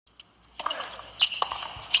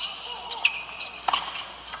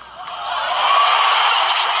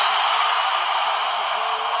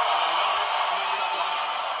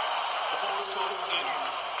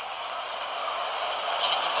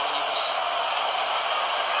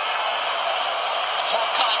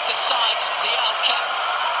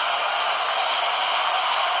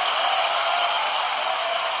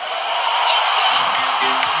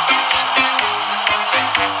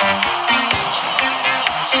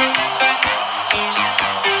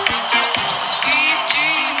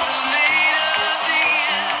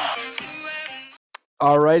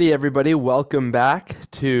Alrighty, everybody, welcome back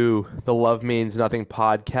to the Love Means Nothing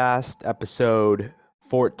podcast, episode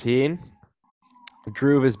 14.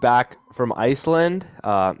 Drew is back from Iceland.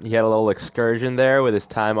 He had a little excursion there with his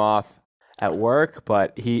time off at work,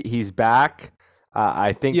 but he's back.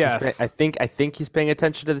 I think Yes. I think he's paying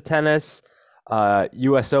attention to the tennis.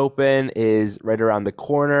 U.S. Open is right around the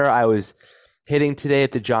corner. I was hitting today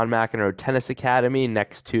at the John McEnroe Tennis Academy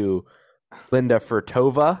next to Linda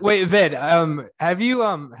Furtova. Wait, Vid, have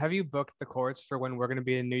you booked the courts for when we're going to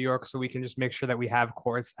be in New York so we can just make sure that we have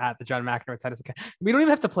courts at the John McEnroe Tennis Academy? We don't even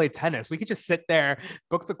have to play tennis. We could just sit there,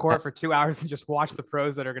 book the court for 2 hours, and just watch the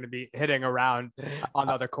pros that are going to be hitting around on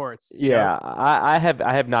the other courts. Yeah, I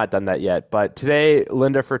have not done that yet, but today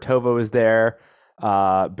Linda Furtova was there,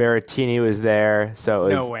 Berrettini was there, so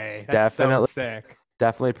it No was way. That's so definitely sick.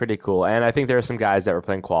 definitely pretty cool. And I think there were some guys that were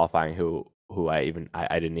playing qualifying who I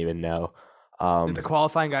didn't even know. Did the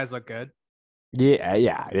qualifying guys look good?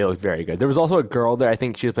 Yeah, they looked very good. There was also a girl there. I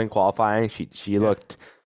think she was playing qualifying. She Yeah. looked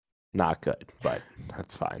not good, but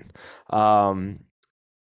that's fine. Um,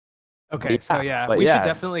 Okay, so yeah, but we should yeah,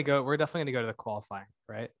 definitely go. We're definitely going to go to the qualifying,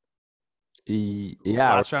 right?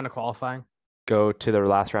 yeah. Last round of qualifying. Go to the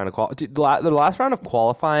last round of the last round of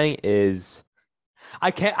qualifying is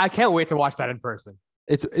I can't wait to watch that in person.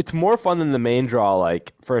 it's more fun than the main draw,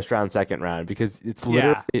 like first round, second round, because it's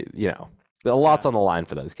literally, Yeah. a lot's Yeah. on the line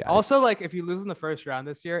for those guys. Also, like if you lose in the first round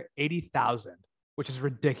this year, 80,000, which is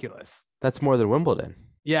ridiculous. That's more than Wimbledon.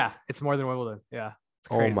 Yeah, it's more than Wimbledon. Yeah, it's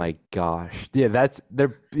Oh crazy. my gosh. Yeah, they're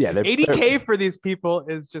 80K for these people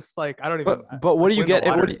is just like I don't even. but It's what like do you winning the get?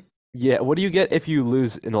 lottery. What do you get if you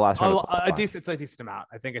lose in the last round of A qualifying? decent, it's a decent amount.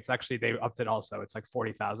 I think it's actually they upped it also. It's like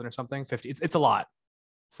 40,000 or something. 50. It's a lot.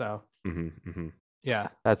 So Hmm. yeah,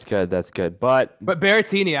 That's good. That's good. But but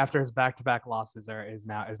Berrettini after his back-to-back losses is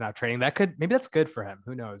now training. That could maybe that's good for him.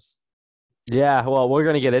 Who knows? yeah, well, we're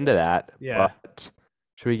gonna get into that. Yeah. But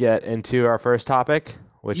should we get into our first topic,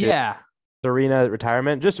 which is Yeah. Serena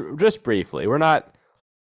retirement? Just briefly. We're not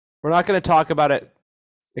going to talk about it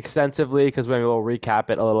extensively because maybe we'll recap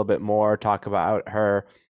it a little bit more, talk about her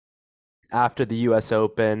after the U.S.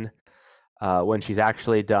 Open when she's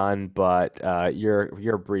actually done. But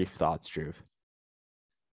your brief thoughts, Drew.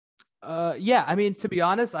 Yeah. I mean, to be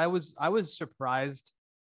honest, I was surprised.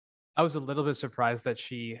 I was a little bit surprised that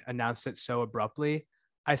she announced it so abruptly.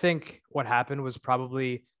 I think what happened was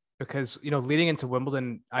probably because leading into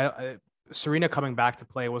Wimbledon, Serena coming back to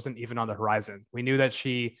play wasn't even on the horizon. We knew that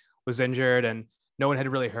she was injured, and no one had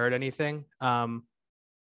really heard anything.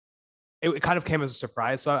 It kind of came as a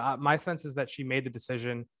surprise. So my sense is that she made the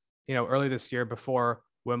decision, early this year before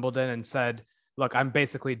Wimbledon, and said, "Look, I'm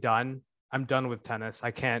basically done. I'm done with tennis.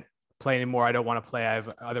 I can't play anymore. I don't want to play. I have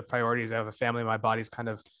other priorities. I have a family. My body's kind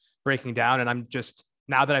of breaking down, and I'm just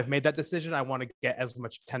now that I've made that decision, I want to get as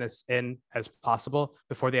much tennis in as possible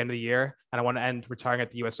before the end of the year, and I want to end retiring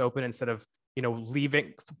at the U.S. Open instead of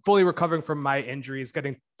leaving fully recovering from my injuries,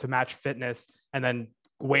 getting to match fitness, and then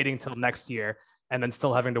waiting till next year, and then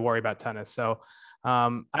still having to worry about tennis." So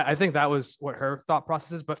I think that was what her thought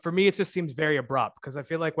process is. But for me, it just seems very abrupt because I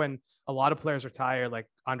feel like when a lot of players retire, like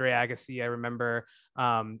Andre Agassi, I remember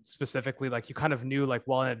specifically, like you kind of knew like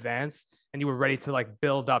well in advance and you were ready to like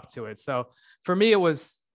build up to it. So for me, it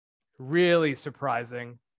was really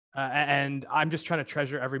surprising. And I'm just trying to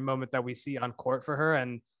treasure every moment that we see on court for her.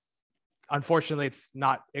 And unfortunately, it's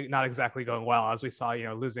not exactly going well, as we saw,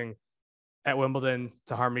 losing at Wimbledon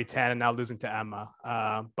to Harmony Tan and now losing to Emma.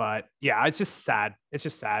 But yeah, it's just sad. It's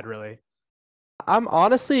just sad, really. I'm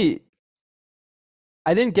honestly,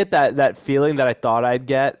 I didn't get that feeling that I thought I'd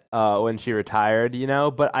get when she retired,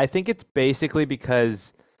 but I think it's basically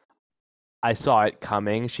because I saw it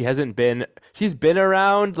coming. She's been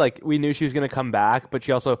around, like we knew she was going to come back, but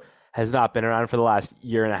she also has not been around for the last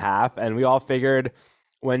year and a half. And we all figured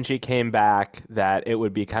when she came back that it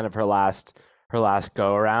would be kind of her last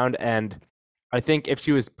go around. And I think if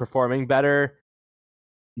she was performing better,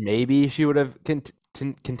 maybe she would have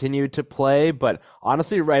continued to play. But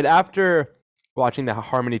honestly, right after watching the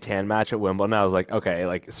Harmony Tan match at Wimbledon, I was like, okay,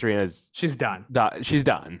 like Serena's She's done. done. She's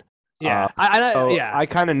done. Yeah. Yeah. I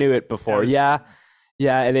kind of knew it That before. was, Yeah,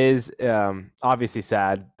 yeah, it is obviously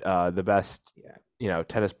sad. The best, yeah.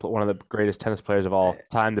 one of the greatest tennis players of all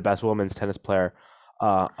time, the best women's tennis player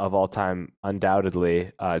of all time,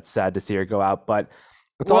 undoubtedly. It's sad to see her go out, but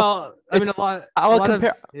it's all. Well, I It's mean, a I'll lot of,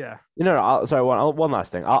 compare. yeah. No, sorry. One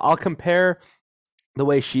last thing. I'll compare the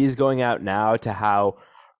way she's going out now to how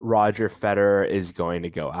Roger Federer is going to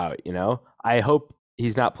go out. I hope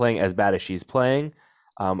he's not playing as bad as she's playing.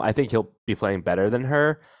 I think he'll be playing better than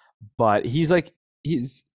her, but he's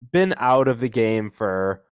been out of the game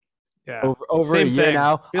for Yeah. over a Same year thing.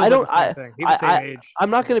 now. Feels like the same thing. He's the same age. I'm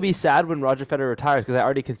not going to be sad when Roger Federer retires because I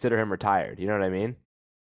already consider him retired. You know what I mean?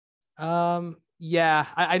 Yeah,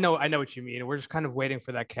 I know what you mean. We're just kind of waiting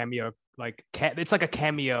for that cameo, like it's like a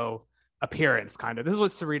cameo appearance, kind of. This is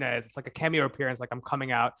what Serena is. It's like a cameo appearance. Like I'm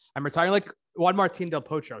coming out, I'm retiring. Like Juan Martín del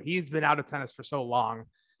Potro, he's been out of tennis for so long,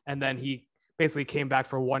 and then he basically came back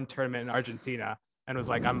for one tournament in Argentina and was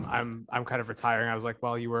like, I'm kind of retiring. I was like,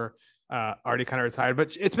 well, you were already kind of retired,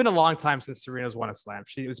 but it's been a long time since Serena's won a slam.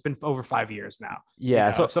 It's been over 5 years now.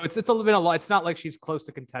 Yeah. You know? So it's been a lot. It's not like she's close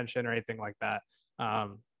to contention or anything like that.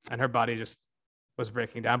 And her body just was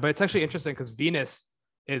breaking down. But it's actually interesting because Venus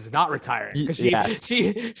is not retiring because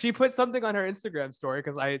she put something on her Instagram story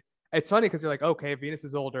because it's funny because you're like, okay, Venus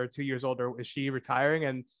is older, 2 years older. Is she retiring?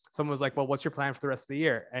 And someone was like, well, what's your plan for the rest of the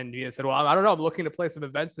year? And Venus said, well, I don't know. I'm looking to play some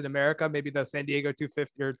events in America, maybe the San Diego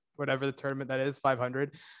 250 or whatever the tournament that is,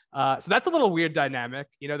 500. So that's a little weird dynamic,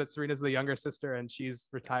 that Serena's the younger sister and she's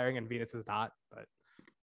retiring and Venus is not. But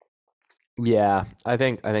yeah, I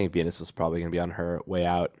think Venus was probably going to be on her way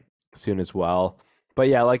out soon as well. But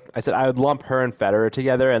yeah, like I said, I would lump her and Federer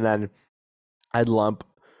together, and then I'd lump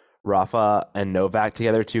Rafa and Novak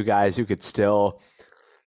together, two guys who could still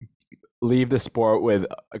leave the sport with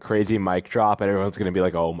a crazy mic drop, and everyone's going to be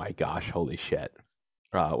like, "Oh my gosh, holy shit,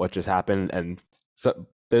 what just happened?" And so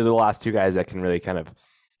they're the last two guys that can really kind of.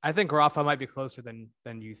 I think Rafa might be closer than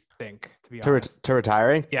you think, to be honest. To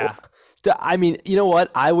retiring. Yeah. I mean, you know what?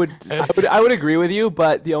 I would agree with you,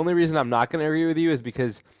 but the only reason I'm not going to agree with you is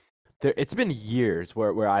because it's been years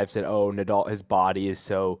where I've said, "Oh, Nadal, his body is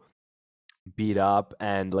so beat up,"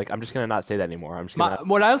 and like I'm just gonna not say that anymore. I'm just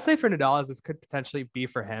what I would say for Nadal is this could potentially be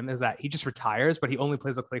for him is that he just retires, but he only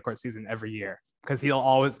plays a clay court season every year because he'll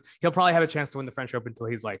probably have a chance to win the French Open until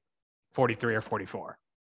he's like 43 or 44.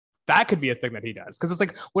 That could be a thing that he does because it's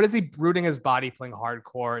like, what is he rooting his body playing hard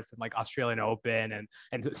courts and like Australian Open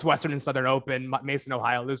and Western and Southern Open, Mason,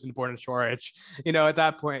 Ohio, lives in Born Chorich. At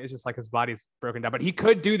that point, it's just like his body's broken down. But he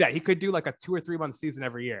could do that. He could do like a 2 or 3 month season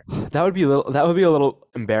every year. That would be a little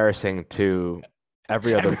embarrassing to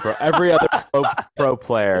every other pro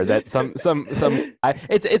player that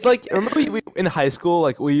it's like, remember we in high school,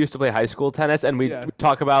 like we used to play high school tennis and we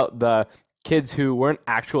talk about the kids who weren't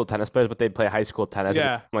actual tennis players, but they'd play high school tennis,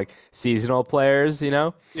 like seasonal players,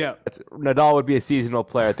 Yeah. Nadal would be a seasonal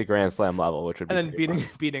player at the Grand Slam level, which would be and then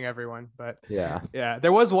beating everyone. But yeah.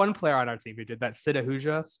 There was one player on our team who did that, Sid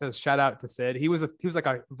Ahuja. So shout out to Sid. He was like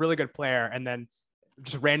a really good player, and then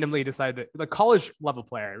just randomly decided the college level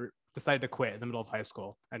player decided to quit in the middle of high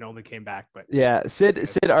school and only came back. But yeah, Sid,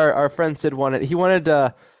 our friend Sid wanted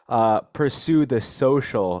to pursue the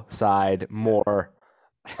social side more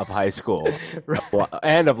of high school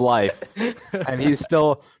and of life, and he's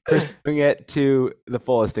still pursuing it to the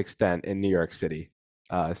fullest extent in New York City.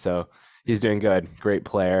 So he's doing good. Great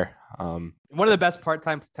player. One of the best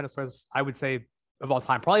part-time tennis players, I would say, of all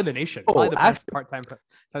time, probably in the nation. Probably the best part-time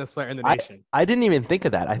tennis player in the nation. I didn't even think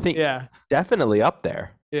of that. I think definitely up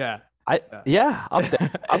there. Yeah. Up there. Up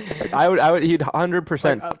there. I would. He'd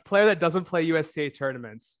 100%. A player that doesn't play USTA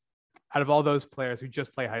tournaments. Out of all those players who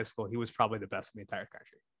just play high school, he was probably the best in the entire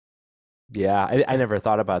country. Yeah, I never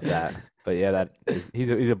thought about that, but yeah,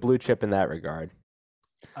 he's a blue chip in that regard.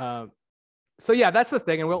 So yeah, that's the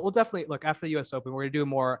thing, and we'll definitely look after the U.S. Open. We're gonna do a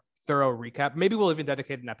more thorough recap. Maybe we'll even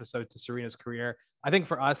dedicate an episode to Serena's career. I think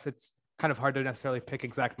for us, it's kind of hard to necessarily pick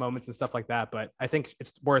exact moments and stuff like that, but I think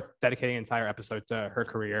it's worth dedicating an entire episode to her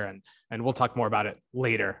career, and we'll talk more about it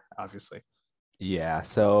later, obviously. Yeah,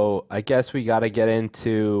 so I guess we got to get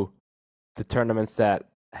into the tournaments that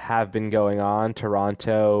have been going on,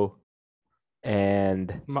 Toronto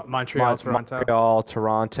and Montreal,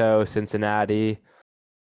 Toronto, Cincinnati.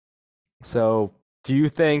 So do you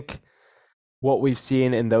think what we've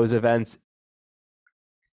seen in those events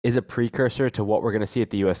is a precursor to what we're going to see at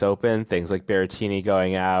the U.S. Open? Things like Berrettini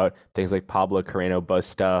going out, things like Pablo Carreno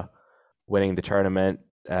Busta winning the tournament,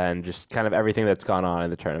 and just kind of everything that's gone on in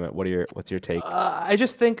the tournament. What's your take? I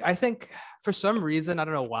think for some reason, I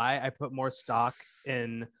don't know why, I put more stock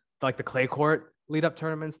in like the clay court lead up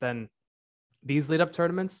tournaments than these lead up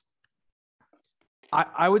tournaments.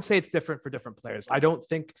 I would say it's different for different players. I don't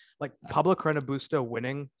think like Pablo Carreno Busta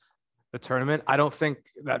winning the tournament, I don't think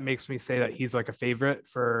that makes me say that he's like a favorite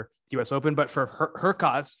for the US Open, but for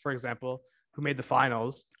Hurkacz, for example, who made the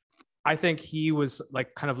finals, I think he was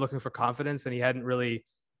like kind of looking for confidence, and he hadn't really,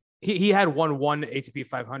 he had won one ATP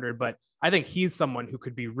 500, but I think he's someone who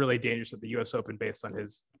could be really dangerous at the US Open based on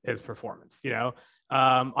his performance,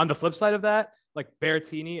 on the flip side of that, like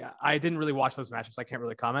Berrettini, I didn't really watch those matches. So I can't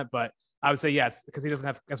really comment, but I would say yes, because he doesn't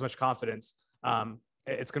have as much confidence.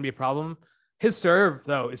 It's going to be a problem. his serve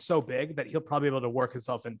though is so big that he'll probably be able to work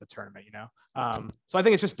himself into the tournament, you know. So I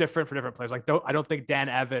think it's just different for different players. Like, I don't think Dan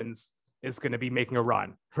Evans is going to be making a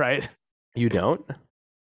run, right? You don't?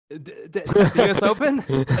 At the U.S. Open?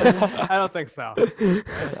 I don't think so. He's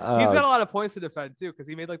got a lot of points to defend too, because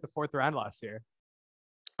he made like the 4th round last year.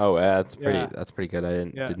 Oh, yeah, that's pretty. Yeah, That's pretty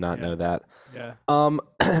good. Did not yeah, know that. yeah.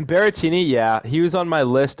 Berrettini, yeah, he was on my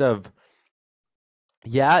list of.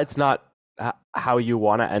 Yeah, it's not how you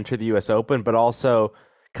want to enter the U.S. Open, but also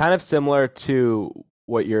kind of similar to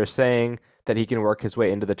what you're saying that he can work his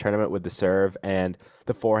way into the tournament with the serve and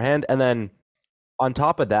the forehand, and then on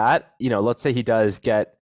top of that, let's say he does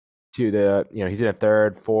get to the, he's in a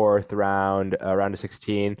third, fourth round, round of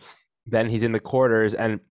 16, then he's in the quarters,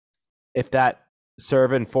 and if that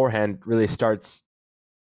serve and forehand really starts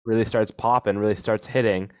popping, really starts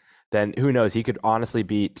hitting, then who knows? He could honestly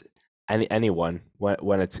beat anyone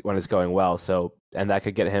when it's going well. So, and that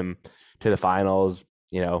could get him to the finals.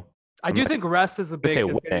 I do think rest is going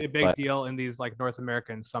to be a big but deal in these like North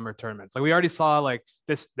American summer tournaments. Like we already saw like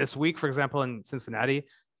this week, for example, in Cincinnati,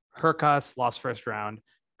 Hurkacz lost first round.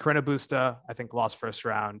 Carreño Busta, I think, lost first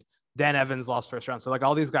round. Dan Evans lost first round. So like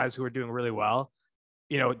all these guys who are doing really well,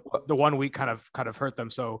 the 1 week kind of hurt them.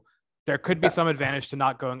 So there could be some advantage to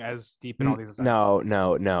not going as deep in all these events.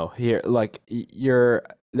 No. Here, like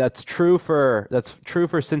that's true for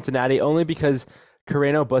Cincinnati only because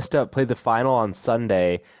Carreño Busta played the final on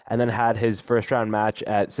Sunday and then had his first round match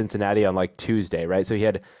at Cincinnati on like Tuesday, right? So he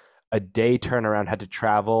had a day turnaround, had to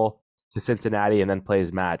travel to Cincinnati and then play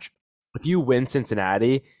his match. If you win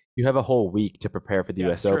Cincinnati, you have a whole week to prepare for the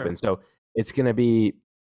U.S. Open. So it's going to be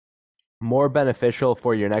more beneficial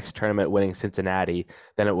for your next tournament winning Cincinnati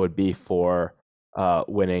than it would be for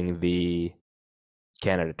winning the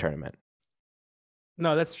Canada tournament.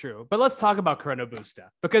 No, that's true. But let's talk about Carreño Busta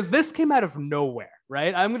because this came out of nowhere,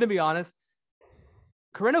 right? I'm going to be honest.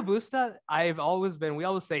 Carreño Busta, we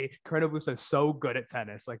always say Carreño Busta is so good at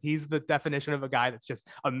tennis. Like he's the definition of a guy that's just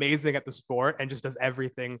amazing at the sport and just does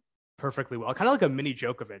everything perfectly well. Kind of like a mini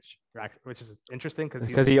Djokovic, which is interesting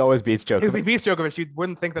because he always beats Djokovic. Because he beats Djokovic, you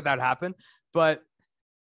wouldn't think that would happen. But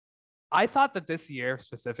I thought that this year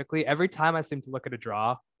specifically, every time I seemed to look at a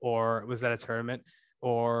draw or was at a tournament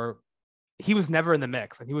or he was never in the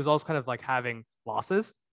mix and he was always kind of like having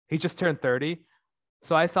losses. He just turned 30.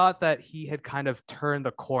 So I thought that he had kind of turned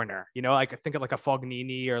the corner, like I think of like a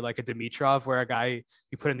Fognini or like a Dimitrov, where a guy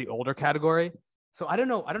you put in the older category. So I don't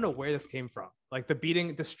know where this came from. Like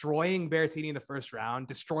destroying Berrettini in the first round,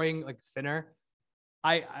 destroying like Sinner.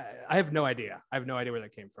 I have no idea. I have no idea where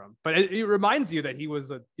that came from. But it reminds you that he was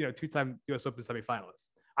a 2-time U.S. Open semifinalist.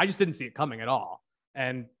 I just didn't see it coming at all.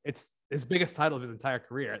 And it's his biggest title of his entire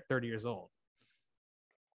career at 30 years old.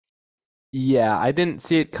 Yeah, I didn't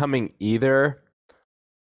see it coming either.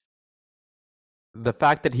 The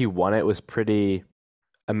fact that he won it was pretty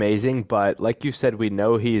amazing, but like you said, we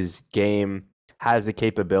know his game has the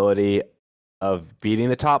capability of beating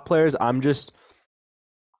the top players. I'm just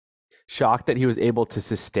shocked that he was able to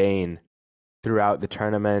sustain throughout the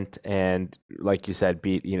tournament and, like you said,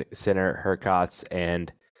 beat Sinner, Hurkacz,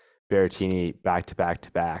 and Berrettini back to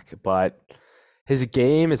back. But his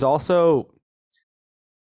game is also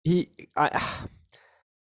I'm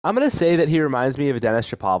gonna say that he reminds me of Denis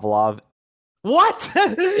Shapovalov. What?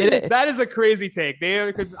 That is a crazy take.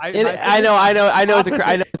 I know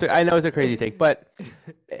it's a crazy take, but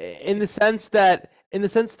in the sense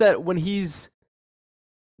that when he's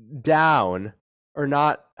down or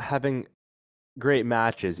not having great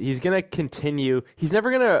matches, he's gonna continue. He's never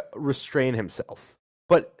gonna restrain himself,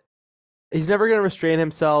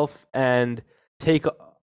 and take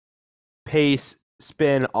pace,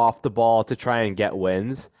 spin off the ball to try and get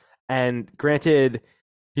wins. And granted,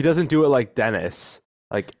 he doesn't do it like Dennis.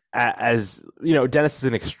 Like, as Dennis is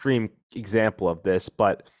an extreme example of this,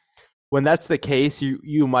 but when that's the case,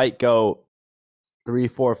 you might go 3,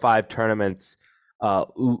 4, 5 tournaments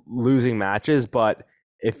losing matches, but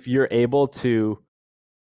if you're able to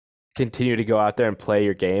continue to go out there and play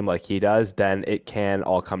your game like he does, then it can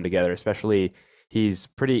all come together. Especially, he's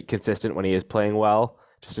pretty consistent when he is playing well,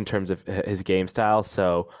 just in terms of his game style.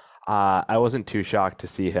 So I wasn't too shocked to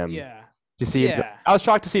see him. I was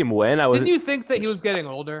shocked to see him win. Didn't you think that he was getting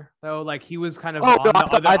older though? Like he was kind of on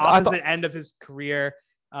the opposite end of his career.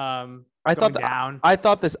 I thought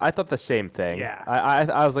the same thing. Yeah.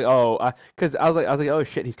 I was like, because I was like, oh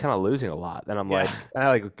shit, he's kind of losing a lot. Then I'm like, and I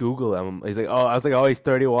like Google him. He's like, I was like, he's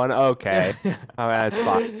 31. Okay, it's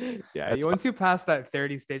fine. Yeah, once you pass that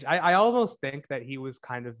 30 stage, I almost think that he was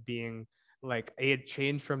kind of being like it had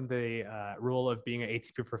changed from the rule of being an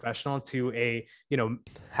ATP professional to a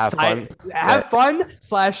Have fun. have Yeah. fun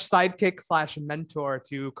slash sidekick slash mentor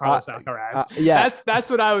to Uh, Carlos Alcaraz. yeah. That's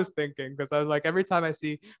what I was thinking, because I was like, every time I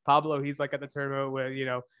see Pablo, he's like at the tournament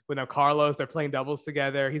with with Carlos, they're playing doubles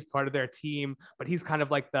together. He's part of their team, but he's kind of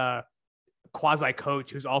like the quasi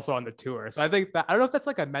coach who's also on the tour. So I think that, I don't know if that's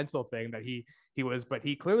like a mental thing that he was, but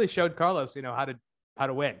he clearly showed Carlos, how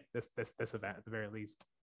to win this event at the very least.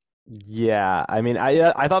 Yeah, I mean,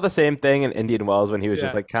 I thought the same thing in Indian Wells when he was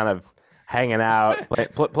just Yeah. like kind of hanging out.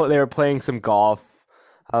 They were playing some golf.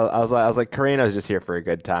 I was like, Carino's just here for a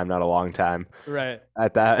good time, not a long time. Right.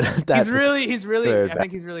 At that, He's really, particular I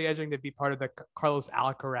think he's really edging to be part of the Carlos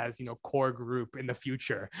Alcaraz, core group in the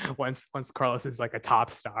future once Carlos is like a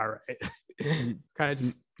top star, right? Kind of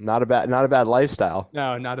just not a bad lifestyle.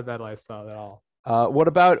 no, not a bad lifestyle at all. What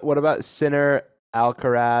about Sinner,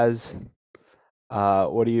 Alcaraz?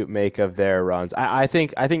 What do you make of their runs? I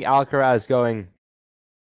think Alcaraz going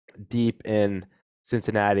deep in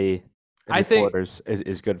Cincinnati in I the think quarters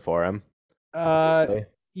is good for him. uh Obviously.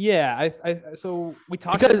 yeah, so we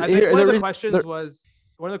talked, Because I think here, one the of the reason, questions was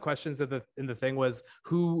one of the questions of the in the thing was,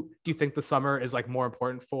 who do you think the summer is like more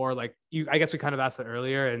important for? Like, I guess we kind of asked it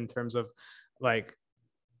earlier in terms of like,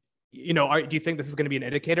 do you think this is going to be an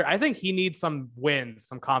indicator? I think he needs some wins,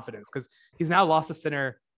 some confidence, because he's now lost to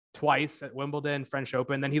Sinner twice at Wimbledon, French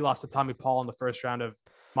Open. Then he lost to Tommy Paul in the first round of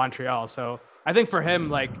Montreal. So I think for him,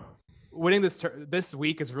 like winning this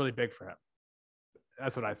week is really big for him.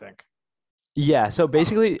 That's what I think. yeah. So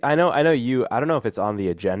basically, I know you. I don't know if it's on the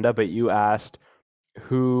agenda, but you asked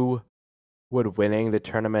who would winning the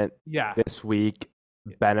tournament Yeah. this week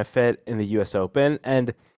benefit in the U.S. Open,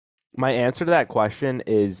 and my answer to that question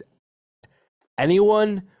is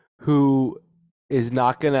anyone who is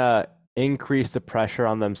not gonna increase the pressure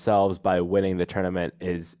on themselves by winning the tournament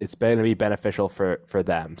it's going to be beneficial for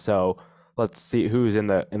them. So let's see who's in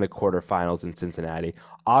the quarterfinals in Cincinnati.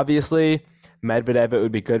 Obviously, Medvedev, it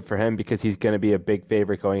would be good for him because he's going to be a big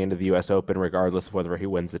favorite going into the U.S. Open, regardless of whether he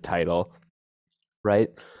wins the title, right?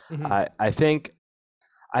 Mm-hmm. I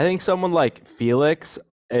think someone like Felix,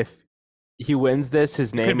 if he wins this,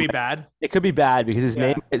 his It could name be bad. it could be bad because his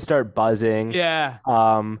name Yeah. might start buzzing. Yeah.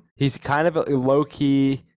 He's kind of a low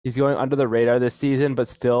key. He's going under the radar this season, but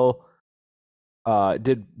still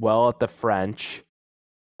did well at the French.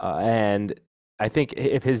 And I think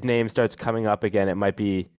if his name starts coming up again, it might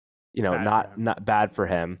be, Bad for not him. not bad for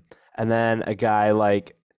him. And then a guy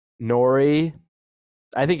like Nori,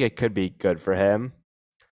 I think it could be good for him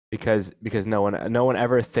because no one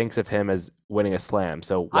ever thinks of him as winning a slam.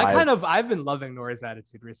 So why? I've been loving Nori's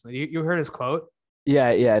attitude recently. You heard his quote?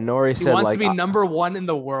 Yeah. Nori He said wants to like, be number one in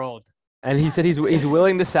the world. and he said he's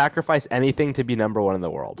willing to sacrifice anything to be number one in the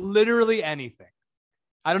world. Literally anything.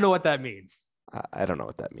 I don't know what that means. I don't know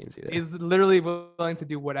what that means either. He's literally willing to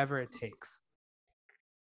do whatever it takes.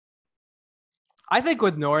 I think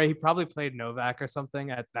with Nori, he probably played Novak or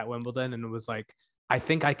something at that Wimbledon and was like, I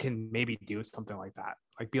think I can maybe do something like that.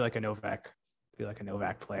 Like be like a Novak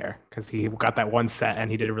player, because he got that one set and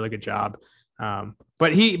he did a really good job.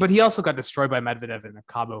 But he also got destroyed by Medvedev in the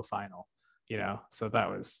Cabo final, So that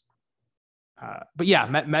was, but yeah,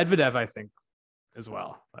 Medvedev, I think as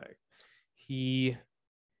well. Like he's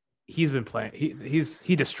been playing.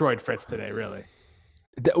 He destroyed Fritz today, really.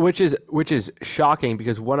 Which is shocking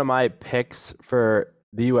because one of my picks for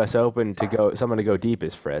the U.S. Open someone to go deep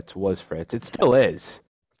was Fritz. It still is.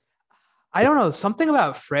 I don't know, something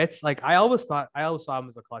about Fritz. Like I always saw him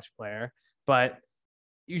as a clutch player, but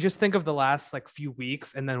you just think of the last like few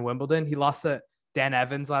weeks and then Wimbledon. He lost to Dan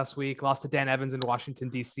Evans last week, lost to Dan Evans in Washington,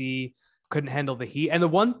 D.C., couldn't handle the heat. And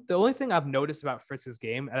the only thing I've noticed about Fritz's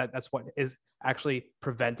game, and that's what is actually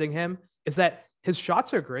preventing him, is that his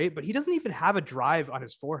shots are great, but he doesn't even have a drive on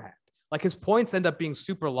his forehand. Like his points end up being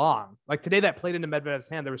super long. Like today that played into Medvedev's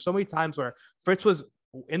hand. There were so many times where Fritz was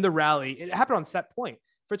in the rally. It happened on set point.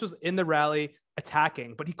 Fritz was in the rally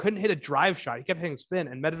attacking, but he couldn't hit a drive shot. He kept hitting spin,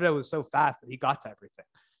 and Medvedev was so fast that he got to everything.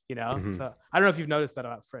 Mhm. So I don't know if you've noticed that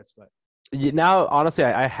about Fritz, but Now, honestly,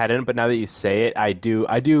 I hadn't, but now that you say it, I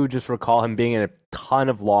do just recall him being in a ton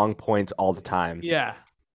of long points all the time. yeah,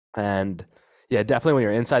 And yeah, definitely when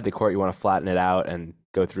you're inside the court, you want to flatten it out and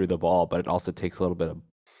go through the ball, but it also takes a little bit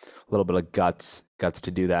of guts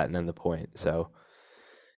to do that and end the point. So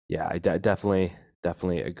yeah, I definitely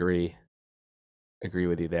agree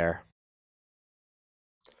with you there.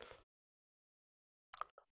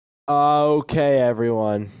 Okay,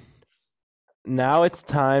 everyone. Now it's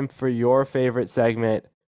time for your favorite segment,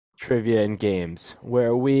 Trivia and Games,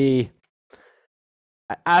 where we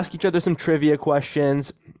ask each other some trivia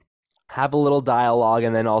questions. have a little dialogue,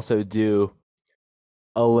 and then also do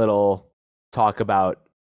a little talk about,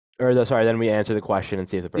 then we answer the question and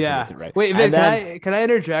see if the person Yeah. gets it right. Wait, Vin, And then can I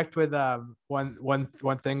interject with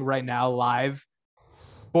one thing right now live?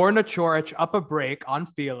 Borna Chorich up a break on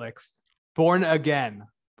Felix. Born again.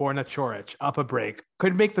 Borna Chorich up a break.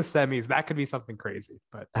 Could make the semis. That could be something crazy.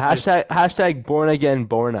 But hashtag born again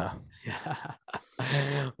Borna.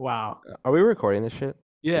 Wow. Are we recording this shit?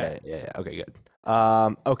 Yeah. Yeah. Okay, good.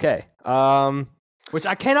 Okay. Which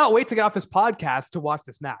I cannot wait to get off this podcast to watch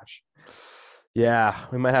this match. Yeah,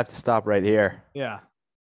 we might have to stop right here. Yeah.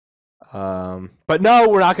 But no,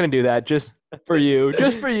 we're not going to do that. Just for you,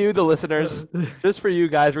 the listeners, just for you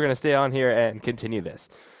guys, we're going to stay on here and continue this.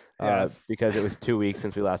 Yes. Because it was 2 weeks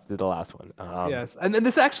since we last did the last one. Yes, and then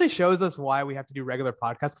this actually shows us why we have to do regular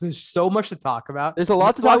podcasts because there's so much to talk about. There's a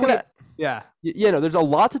lot to talk about. Yeah. There's a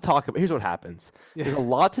lot to talk about. Here's what happens. Yeah. There's a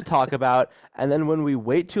lot to talk about, and then when we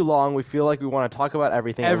wait too long, we feel like we want to talk about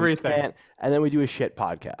everything. And then we do a shit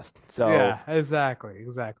podcast. So yeah, exactly.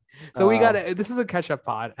 So we got this is a catch-up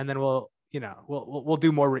pod, and then we'll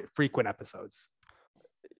do more frequent episodes.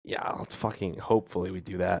 Yeah, let's fucking hopefully we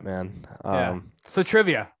do that, man. Yeah. So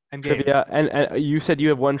trivia. And trivia, and you said you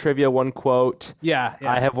have one trivia, one quote. Yeah.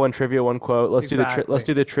 I have one trivia, one quote. Let's do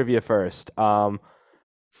the trivia first. You're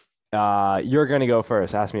gonna go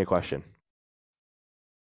first. Ask me a question.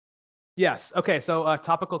 Yes. Okay. So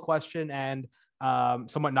topical question and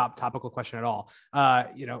somewhat not topical question at all.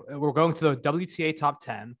 We're going to the WTA top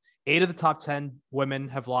 10. 8 of the top 10 women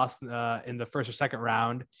have lost in the first or second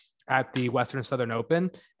round at the Western and Southern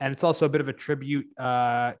Open. And it's also a bit of a tribute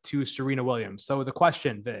to Serena Williams. So the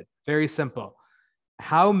question, Vid, very simple.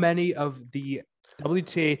 How many of the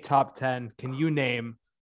WTA top 10 can you name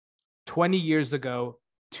 20 years ago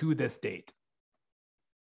to this date?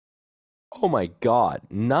 Oh my God,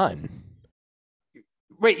 none.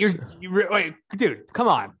 Wait, wait, dude, come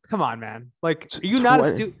on, man. Like, are you not a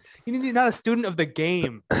student? You're not a student of the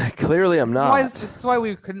game. Clearly, I'm not. This is why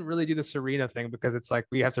we couldn't really do the Serena thing because it's like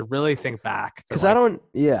we have to really think back. Because I don't.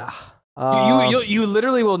 Yeah. You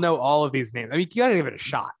literally will know all of these names. I mean, you gotta give it a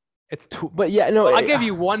shot. But yeah, no. I gave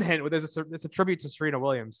you one hint. It's a tribute to Serena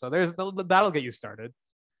Williams, so that'll get you started.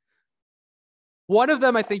 One of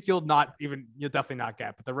them, I think you'll definitely not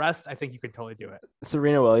get, but the rest, I think you can totally do it.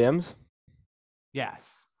 Serena Williams.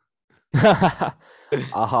 Yes. Fuck,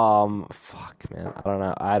 man.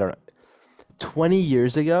 I don't know. 20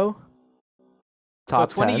 years ago? Top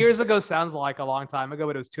 20 years ago sounds like a long time ago,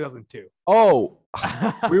 but it was 2002. Oh,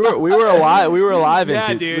 we were alive. We were alive.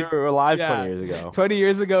 Yeah, dude. We were alive 20 years ago. 20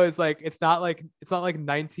 years ago is like, it's not like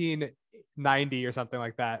 1990 or something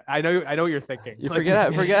like that. I know what you're thinking. You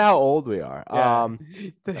forget how old we are. Yeah. All right,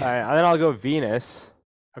 and then I'll go Venus.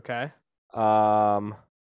 Okay.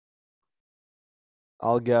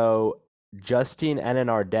 I'll go Justine Ennen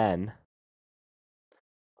Arden.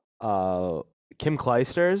 Kim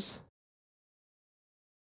Clijsters.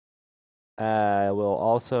 I will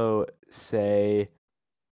also say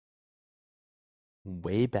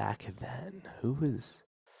way back then. Who's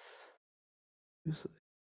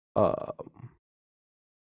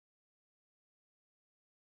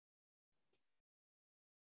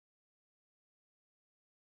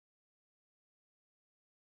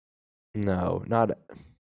no, not.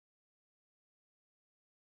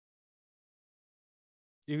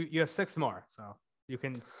 You have 6 more, so you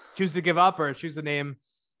can choose to give up or choose to name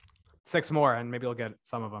 6 more, and maybe you'll get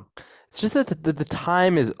some of them. It's just that the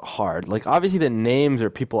time is hard. Like, obviously, the names are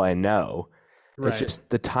people I know. Right. It's just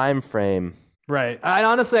the time frame. Right. And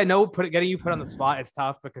honestly, I know getting you put on the spot is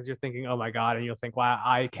tough because you're thinking, oh my God, and you'll think, wow,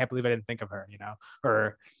 I can't believe I didn't think of her,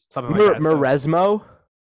 or something like that. Maresmo.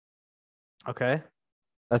 Okay.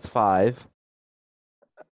 That's 5.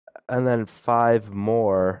 And then 5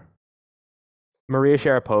 more. Maria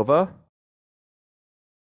Sharapova.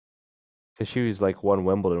 Because she was like won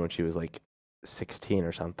Wimbledon when she was like 16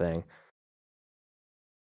 or something.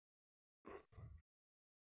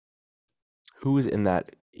 Who was in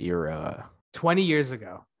that era? 20 years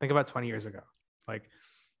ago. Think about 20 years ago. Like,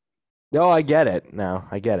 no, I get it. No,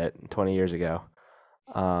 I get it. 20 years ago.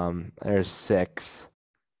 There's 6.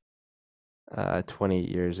 20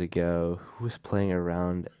 years ago. Who was playing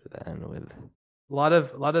around then with a lot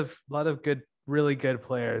of good, really good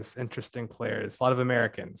players, interesting players, a lot of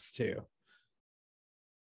Americans too.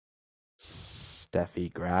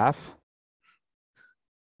 Steffi Graf.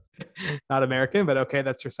 Not American, but okay,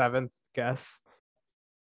 that's your 7th guess.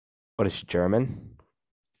 What is she, German?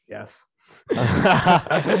 Yes.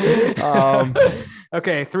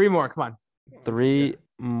 Okay, 3 more. Come on. 3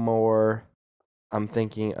 more. I'm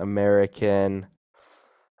thinking American,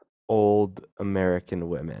 old American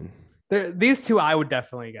women. These two I would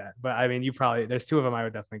definitely get, but I mean, there's two of them I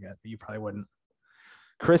would definitely get, but you probably wouldn't.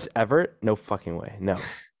 Chris Everett? No fucking way. No.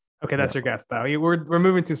 Okay, No. that's your guess though. We're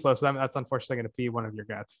moving too slow, so that's unfortunately going to be one of your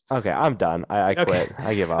guess. Okay, I'm done. I Okay. quit.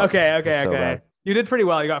 I give up. Okay, It's so okay. bad. You did pretty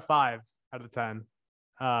well. You got 5 out of 10.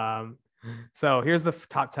 So here's the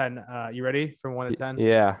top 10. You ready from 1 to 10?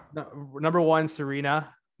 Yeah. Number 1,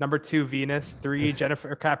 Serena. Number 2, Venus. 3,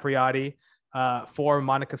 Jennifer Capriati. 4,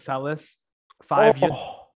 Monica Seles. 5,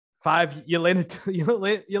 Oh. 5, Yelena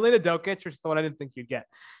Dokic, which is the one I didn't think you'd get.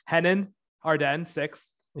 Henin Arden,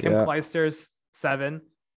 6. Kim Yeah. Clijsters, 7.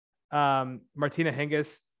 Martina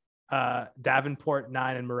Hingis, Davenport,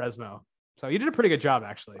 9, and Maresmo. So you did a pretty good job,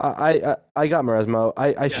 actually. I got Maresmo.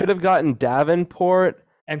 I should have gotten Davenport.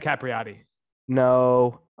 And Capriati.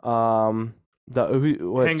 No. Who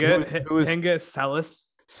was Hingis, Seles.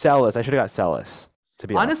 Seles? I should have got Seles. To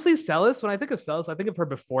be honestly, Seles. When I think of Seles, I think of her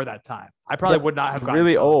before that time. I probably would not have gotten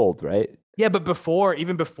really Seles. old, right? Yeah, but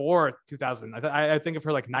even before 2000, I think of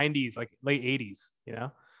her like 90s, like late 80s. You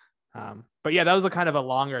know. But yeah, that was a kind of a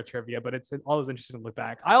longer trivia, but it's always interesting to look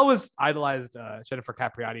back. I always idolized Jennifer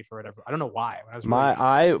Capriati for whatever. I don't know why. When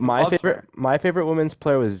I was my favorite women's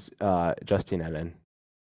player was Justine Henin.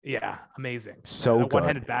 Yeah, amazing. So good.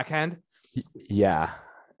 One-handed backhand. Yeah.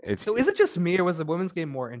 So is it just me, or was the women's game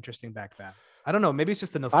more interesting back then? I don't know. Maybe it's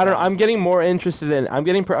just the nostalgia. I don't know. I'm getting more interested in. I'm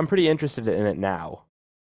pretty interested in it now.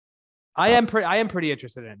 I am pretty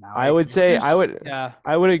interested in it now. I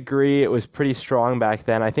would agree. It was pretty strong back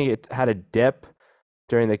then. I think it had a dip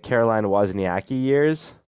during the Caroline Wozniacki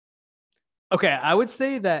years. Okay, I would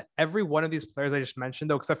say that every one of these players I just mentioned,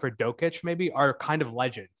 though, except for Dokic, maybe, are kind of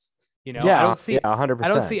legends. You know, yeah, I don't see 100%. I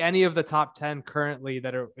don't see any of the top 10 currently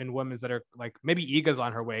that are in women's that are like, maybe Iga's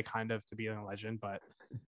on her way kind of to being a legend, but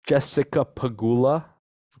Jessica Pegula.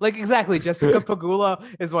 Like exactly, Jessica Pegula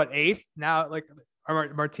is what, 8th now. Like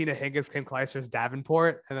Martina Hingis, Kim Clijsters,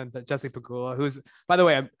 Davenport, and then Jessica Pegula, who's, by the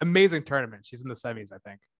way, an amazing tournament. She's in the semis, I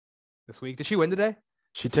think, this week. Did she win today?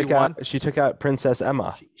 She took out Princess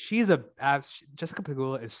Emma. Jessica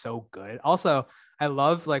Pegula is so good. Also, I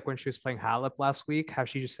love like when she was playing Halep last week, how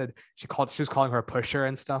she just said she was calling her a pusher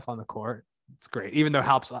and stuff on the court. It's great. Even though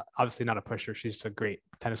Halep's obviously not a pusher, she's just a great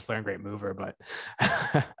tennis player and great mover. But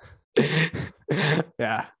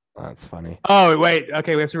yeah, that's funny. Oh wait,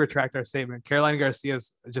 okay, we have to retract our statement. Caroline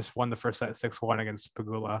Garcia's just won the first set 6-1 against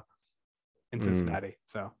Pegula in Cincinnati.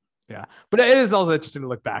 So yeah, but it is also interesting to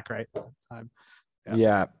look back, right? Time.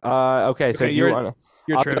 Yeah. Okay. So your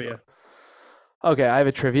trivia. Okay, I have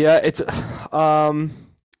a trivia. It's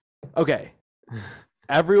okay.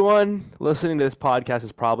 Everyone listening to this podcast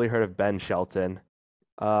has probably heard of Ben Shelton,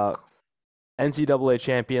 NCAA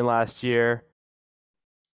champion last year,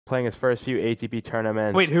 playing his first few ATP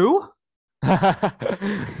tournaments. Wait, who?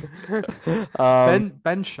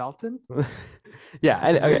 Ben Shelton? Yeah.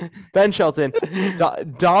 Okay. Ben Shelton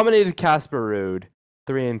dominated Casper Ruud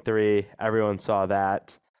 3-3. Everyone saw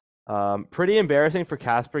that. Pretty embarrassing for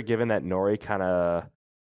Casper, given that Norrie kind of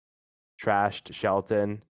trashed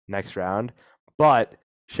Shelton next round. But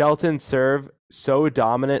Shelton's serve so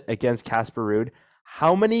dominant against Casper Ruud.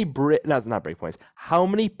 How many not break points? How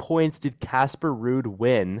many points did Casper Ruud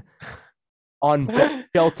win on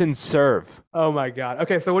Shelton's serve? Oh my god.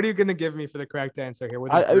 Okay, so what are you gonna give me for the correct answer here?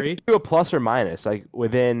 Within 3? Do a plus or minus, like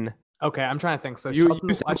within. Okay, I'm trying to think. So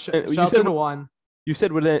Shelton won. You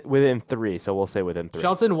said within 3, so we'll say within 3.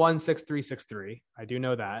 Shelton won 6-3, 6-3. I do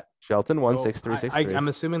know that. Shelton won 6-3, 6-3. I'm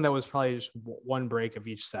assuming that was probably just one break of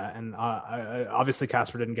each set, and obviously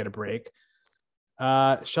Casper didn't get a break.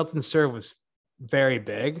 Shelton's serve was very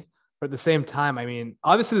big, but at the same time, I mean,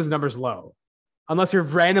 obviously this number's low, unless you're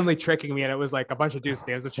randomly tricking me and it was like a bunch of deuce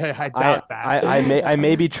games, which I doubt that. I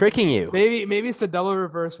may be tricking you. Maybe it's the double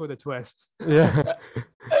reverse with a twist. Yeah.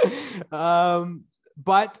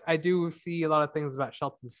 But I do see a lot of things about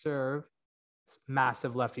Shelton's serve.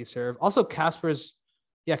 Massive lefty serve. Also, Casper's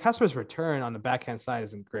return on the backhand side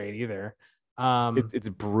isn't great either. It's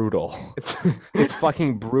brutal. It's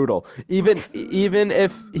fucking brutal. Even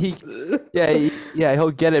if he'll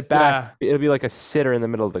get it back. Yeah. It'll be like a sitter in the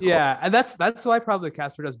middle of the court. Yeah, and that's why probably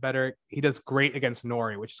Casper does better. He does great against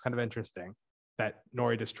Norrie, which is kind of interesting. That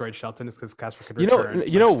Norrie destroyed Shelton is because Casper could return.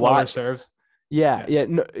 You know why serves. Yeah.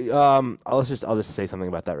 No, I'll just say something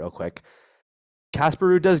about that real quick. Casper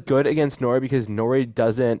Ruud does good against Norrie because Norrie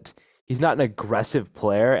he's not an aggressive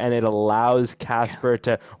player, and it allows Casper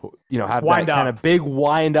to, have that kind of big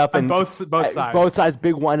wind up and both sides,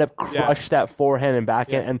 big wind up, crush that forehand and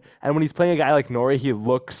backhand. And when he's playing a guy like Norrie, he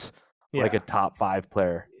looks like a top 5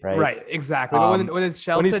 player, right? Right, exactly. But when it's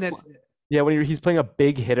Shelton, Yeah, when he's playing a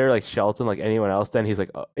big hitter like Shelton, like anyone else, then he's like,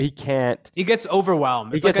 he can't. He gets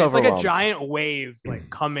overwhelmed. He It's like gets it's like a overwhelmed. giant wave like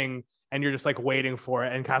coming, and you're just like waiting for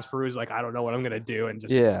it. And Casper Ruud's like, I don't know what I'm gonna do, and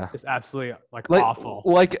Yeah. just absolutely like Like awful.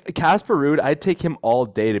 like Casper Ruud, I'd take him all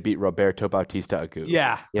day to beat Roberto Bautista Agut.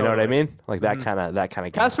 Yeah, You know what I totally. mean? Like Mhm. that kind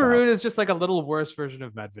of game Casper style. Ruud is just like a little worse version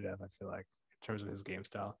of Medvedev. I feel like in terms of his game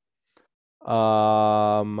style.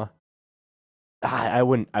 Um, I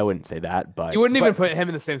wouldn't say that, You wouldn't even but put him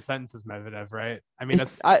in the same sentence as Medvedev, right? I mean,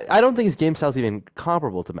 that's I don't think his game style's even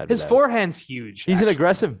comparable to his Medvedev. forehand's huge. He's an Actually.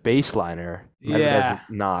 aggressive baseliner. Medvedev's Yeah,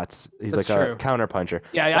 not. He's that's like a true. counter puncher.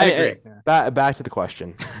 Yeah, I agree. Back to the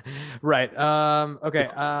question. Right. Okay.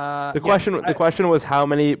 The question was how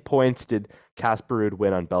many points did Casper Ruud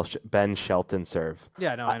win on Ben Shelton serve?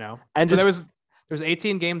 Yeah, no, I know. And So just there was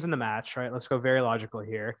 18 games in the match, right? Let's go very logical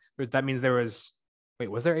here. That means there was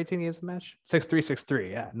was there 18 games in the match? 6-3,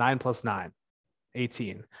 6-3. Yeah. 9 plus 9.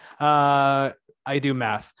 18. I do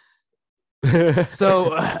math. So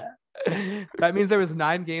that means there was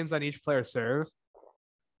 9 games on each player serve.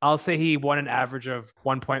 I'll say he won an average of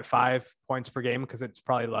 1.5 points per game because it's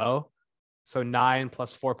probably low. So 9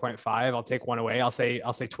 plus 4.5. I'll take one away. I'll say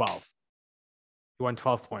 12. He won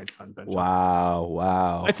 12 points on bench.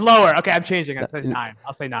 wow. It's lower. Okay, I'm changing. I said 9.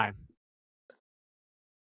 I'll say 9.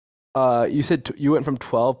 You said you went from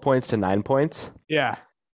 12 points to 9 points. Yeah.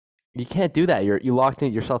 You can't do that. You locked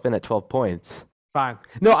yourself in at 12 points. Fine.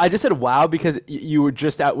 No, I just said wow because you were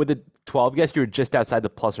just out with the 12 guess. You were just outside the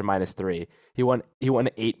plus or minus 3. He won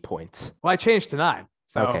 8 points. Well, I changed to 9.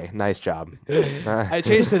 So Okay, nice job. I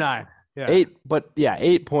changed to 9. Yeah.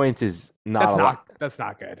 8 points is not a lot. That's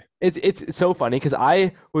not good. It's so funny because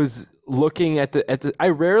I was looking at the I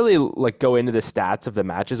rarely like go into the stats of the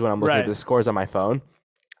matches when I'm looking at the scores on my phone.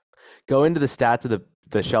 Go into the stats of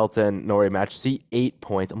the Shelton Norrie match, see 8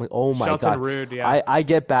 points. I'm like, oh my Shelton god. Ruud, yeah. I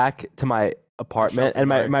get back to my apartment and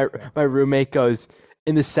my roommate goes,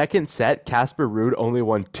 in the second set, Casper Ruud only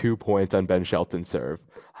won 2 points on Ben Shelton's serve.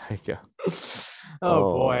 I go,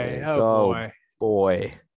 oh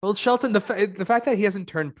boy. Well, Shelton, the fact that he hasn't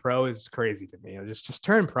turned pro is crazy to me. Just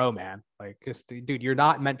turn pro, man. Like, just dude, you're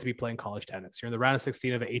not meant to be playing college tennis. You're in the round of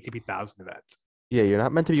 16 of an ATP 1000 event. Yeah, you're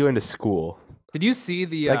not meant to be going to school. Did you see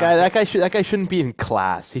the that guy shouldn't be in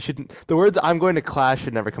class. He shouldn't. The words "I'm going to class"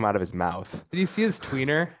 should never come out of his mouth. Did you see his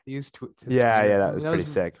tweener? His yeah, tweener. that was pretty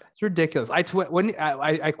sick. It's ridiculous. I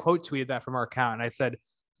quote tweeted that from our account, and I said,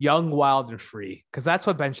 "Young, wild, and free," because that's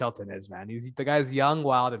what Ben Shelton is, man. The guy's young,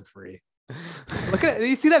 wild, and free. Look at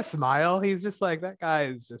you see that smile. He's just like that guy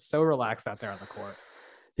is just so relaxed out there on the court.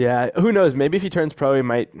 Yeah, who knows? Maybe if he turns pro, he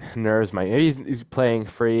might maybe he's playing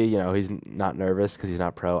free. You know, he's not nervous because he's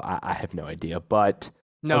not pro. I have no idea, but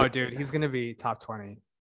no, okay. Dude, he's gonna be top 20.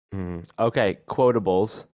 Okay,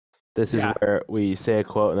 quotables. This is where we say a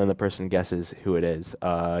quote and then the person guesses who it is.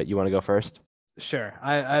 You want to go first? Sure.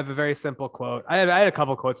 I have a very simple quote. I had a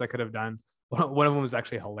couple quotes I could have done. One of them was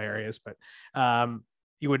actually hilarious, but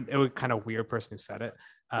it would kind of weird person who said it.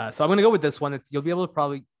 So I'm gonna go with this one. You'll be able to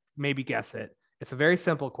probably maybe guess it. It's a very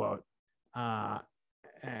simple quote.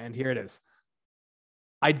 And here it is.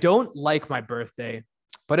 I don't like my birthday,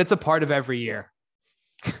 but it's a part of every year.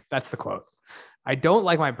 That's the quote. I don't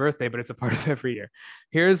like my birthday, but it's a part of every year.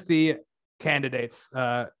 Here's the candidates.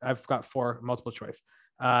 I've got 4 multiple choice.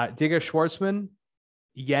 Diego Schwartzman,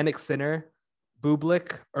 Yannick Sinner,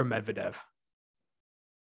 Bublik, or Medvedev.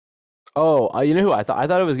 Oh, you know who I thought? I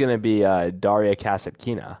thought it was gonna be Daria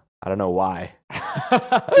Kasatkina. I don't know why.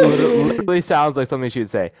 literally sounds like something she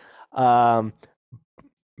would say. Bublik,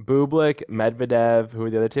 Medvedev. Who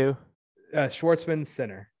are the other 2? Schwartzman,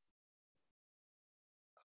 Sinner.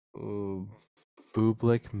 Ooh,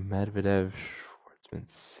 Bublik, Medvedev, Schwartzman,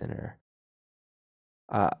 Sinner.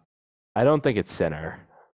 I don't think it's Sinner.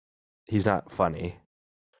 He's not funny.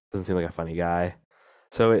 Doesn't seem like a funny guy.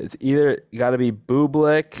 So it's either got to be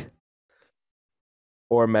Bublik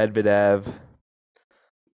or Medvedev.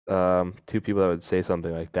 2 people that would say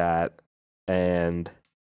something like that, and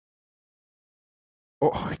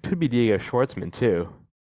it could be Diego Schwartzman too.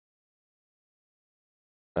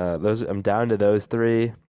 I'm down to those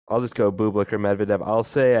 3. I'll just go Bublik or Medvedev. I'll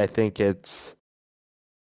say I think it's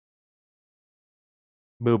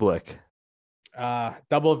Bublik.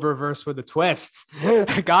 Double reverse with a twist.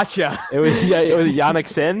 Gotcha. It was Yannick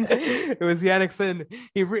Sin. It was Yannick Sin.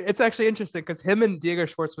 It's actually interesting because him and Diego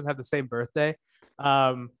Schwartzman have the same birthday.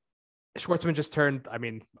 Schwartzman just turned,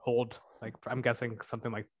 old. Like I'm guessing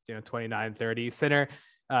something like 29, 30. Sinner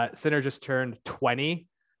just turned 20.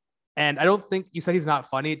 And I don't think you said he's not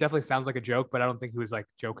funny. It definitely sounds like a joke, but I don't think he was like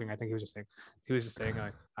joking. I think he was just saying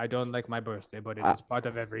like, I don't like my birthday, but it I, is part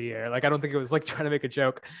of every year. Like, I don't think it was like trying to make a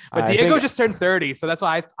joke. But I Diego think just turned 30, so that's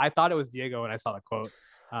why I thought it was Diego when I saw the quote.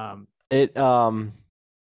 Um, it.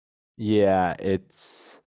 Yeah, it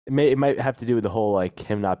might have to do with the whole like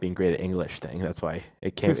him not being great at English thing. That's why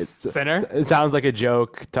it came. who's Sinner? It sounds like a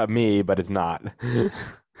joke to me, but it's not.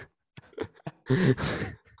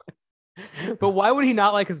 But why would he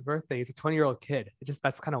not like his birthday? He's a 20-year-old kid. It just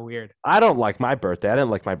that's kind of weird. I don't like my birthday. I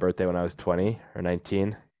didn't like my birthday when I was 20 or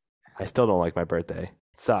 19. I still don't like my birthday.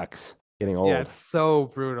 It sucks. Getting old. Yeah, it's so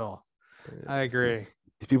brutal. I agree.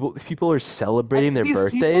 These people are celebrating their These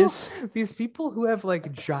birthdays. these people who have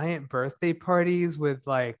like giant birthday parties with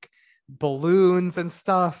like balloons and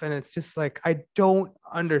stuff, and it's just like I don't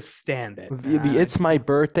understand it, man. It's my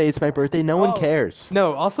birthday. It's my birthday. No one Oh, cares.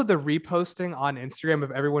 no, also the reposting on Instagram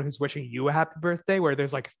of everyone who's wishing you a happy birthday, where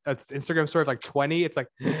there's like an Instagram story of like 20. It's like,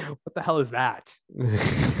 what the hell is that?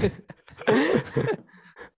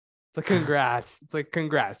 It's like congrats. It's like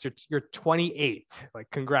congrats. You're 28.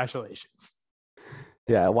 Like congratulations.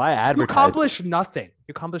 Yeah, why You advertise? accomplished nothing.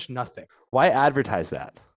 You accomplished nothing. Why advertise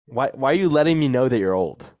that? Why are you letting me know that you're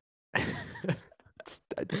old?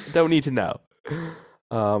 I don't need to know.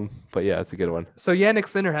 But yeah, it's a good one. So Yannick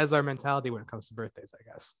Sinner has our mentality when it comes to birthdays, I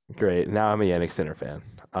guess. Great. Now I'm a Yannick Sinner fan.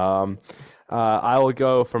 I will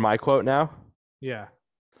go for my quote now. Yeah.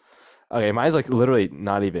 Okay, mine's like literally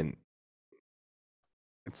not even.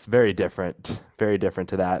 It's very different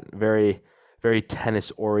to that. Very, very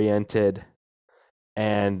tennis oriented,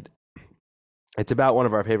 and it's about one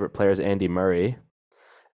of our favorite players, Andy Murray.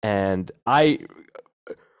 And I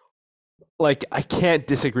can't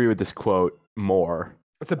disagree with this quote more.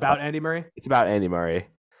 It's about Andy Murray. It's about Andy Murray,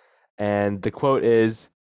 and the quote is,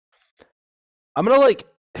 I'm gonna like.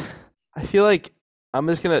 I feel like I'm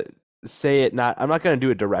just gonna say it. I'm not gonna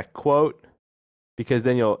do a direct quote because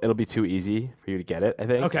then it'll be too easy for you to get it, I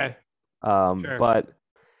think. Okay. Sure. But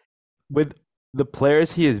with the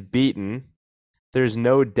players he has beaten, there's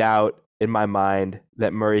no doubt in my mind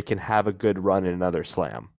that Murray can have a good run in another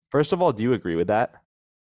slam. First of all, do you agree with that?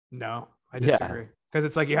 No, I disagree. Because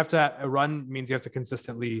it's like you have to a run means you have to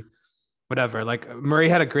consistently whatever. Like Murray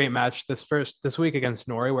had a great match this week against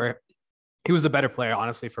Norrie where he was the better player,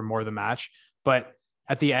 honestly, for more of the match. But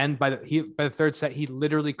at the end, by the third set, he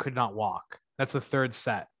literally could not walk. That's the third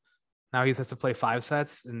set. Now he has to play 5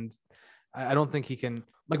 sets, and I don't think he can.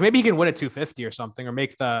 Like maybe he can win at 250 or something, or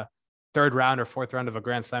make the third round or fourth round of a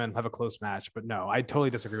Grand Slam and have a close match. But no, I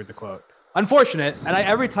totally disagree with the quote. Unfortunate. And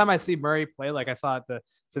every time I see Murray play, like I saw at the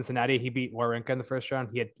Cincinnati, he beat Wawrinka in the first round.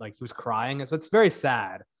 He was crying. So it's very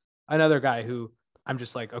sad. Another guy who I'm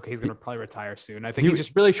just like, okay, he's going to probably retire soon. I think he's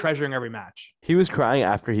just really treasuring every match. He was crying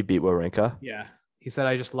after he beat Wawrinka. Yeah. He said,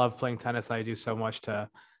 I just love playing tennis. I do so much to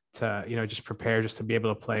just prepare just to be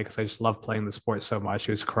able to play because I just love playing the sport so much.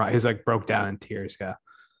 He was crying. He was like broke down in tears. Yeah.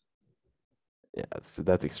 Yeah,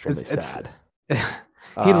 that's extremely sad.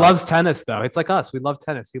 He loves tennis though. It's like us. We love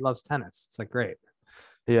tennis. He loves tennis. It's like great.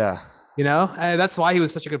 Yeah. And that's why he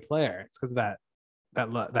was such a good player. It's because of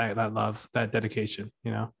that love, that dedication.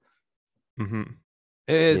 Mm-hmm.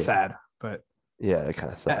 It is sad, but yeah, it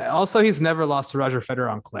kind of sucks. Also, he's never lost to Roger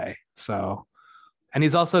Federer on clay. So, and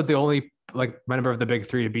he's also the only member of the big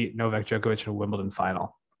three to beat Novak Djokovic in a Wimbledon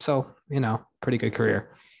final. So, pretty good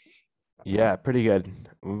career. Yeah, pretty good.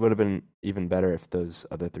 It would have been even better if those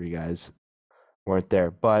other 3 guys weren't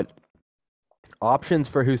there. But options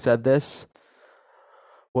for who said this,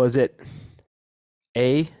 was it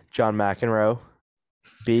A, John McEnroe,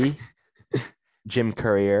 B, Jim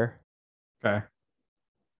Courier, Okay.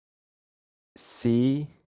 C,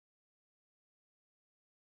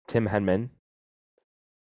 Tim Henman,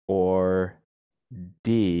 or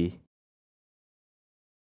D,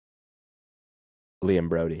 Liam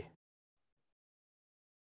Brody?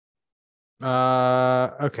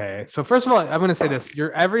 Okay. So first of all, I'm going to say this.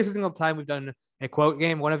 Every single time we've done a quote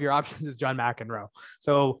game, one of your options is John McEnroe.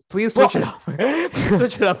 So please switch it up. Please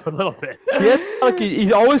switch it up a little bit.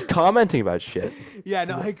 He's always commenting about shit. Yeah,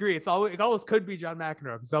 no, I agree. It always could be John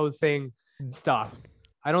McEnroe because I was saying stuff.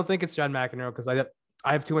 I don't think it's John McEnroe because I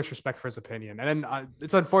have too much respect for his opinion. And then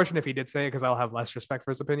it's unfortunate if he did say it because I'll have less respect for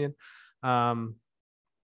his opinion.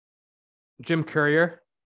 Jim Courier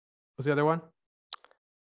was the other one.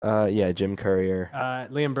 Yeah, Jim Courier.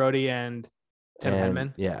 Liam Brody and Tim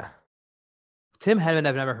Henman. Yeah. Tim Henman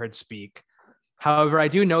I've never heard speak. However, I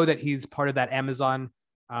do know that he's part of that Amazon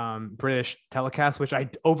British telecast, which I'm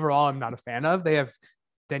not a fan of. They have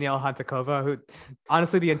Daniela Hantakova, who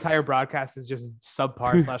honestly the entire broadcast is just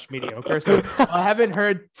subpar / mediocre. So I haven't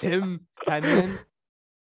heard Tim Henman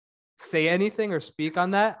say anything or speak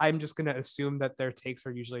on that. I'm just going to assume that their takes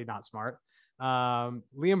are usually not smart.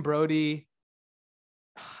 Liam Brody,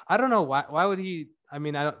 I don't know why would he? I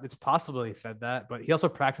mean, it's possible he said that, but he also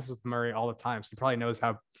practices with Murray all the time, so he probably knows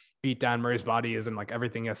how beat down Murray's body is and like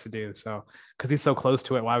everything he has to do. So because he's so close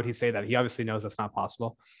to it, why would he say that? He obviously knows that's not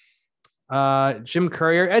possible. Jim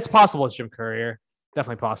Courier, it's possible. It's Jim Courier,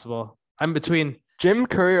 definitely possible. I'm between. Jim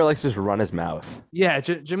Courier likes to just run his mouth. Yeah,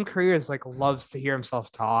 Jim Courier is like loves to hear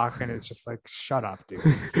himself talk, and it's just like, shut up, dude.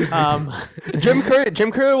 Jim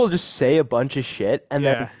Courier will just say a bunch of shit, and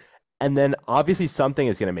then obviously something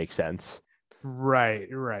is gonna make sense. Right.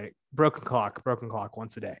 Broken clock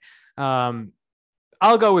once a day. I'll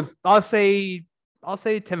say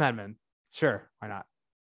Tim Henman. Sure, why not?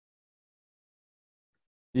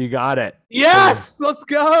 You got it. Yes, let's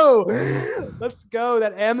go.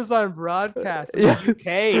 That Amazon broadcast in the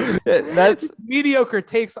UK. That's mediocre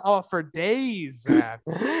takes off for days, man.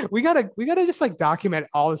 We gotta just like document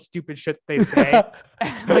all the stupid shit they say.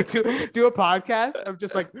 Like do a podcast of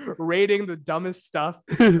just like rating the dumbest stuff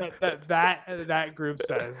that group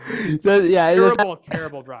says.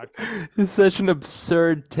 Terrible broadcast. It's such an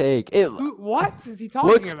absurd take. What is he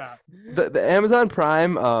talking about? The Amazon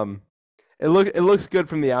Prime It looks good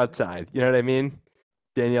from the outside. You know what I mean?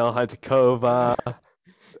 Danielle Huntakova,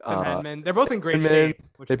 Hedman. They're both in great shape.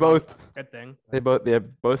 They both good thing. They're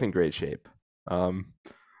both in great shape. But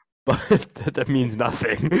that means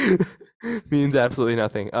nothing. Means absolutely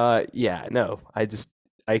nothing. Yeah, no. I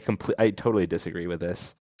totally disagree with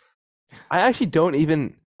this. I actually don't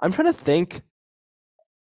even. I'm trying to think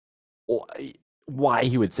why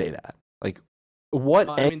he would say that. Like, what?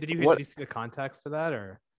 I mean, did you see the context of that,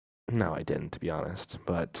 or? No, I didn't, to be honest.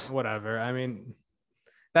 But whatever. I mean,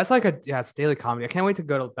 that's like it's daily comedy. I can't wait to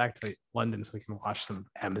go back to London so we can watch some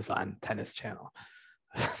Amazon Tennis Channel.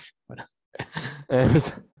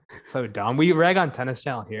 So dumb. We rag on Tennis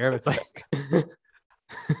Channel here. It's like,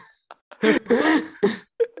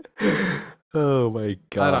 oh my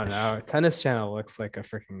god! I don't know. Tennis Channel looks like a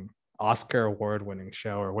freaking Oscar award-winning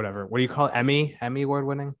show or whatever. What do you call it? Emmy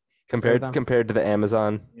award-winning compared to the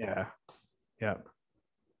Amazon. Yeah.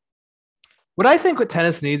 What I think what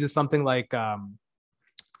tennis needs is something like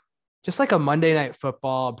just like a Monday Night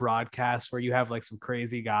Football broadcast where you have like some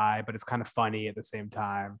crazy guy, but it's kind of funny at the same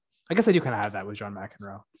time. I guess I do kind of have that with John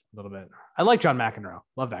McEnroe a little bit. I like John McEnroe.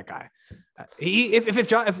 Love that guy. If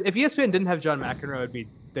ESPN didn't have John McEnroe,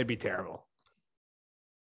 they'd be terrible.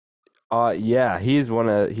 Yeah, he's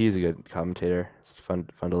a good commentator. It's fun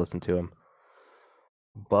to listen to him.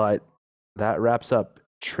 But that wraps up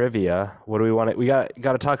trivia. What do we want to? We got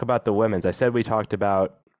to talk about the women's. I said we talked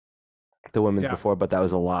about the women's before, but that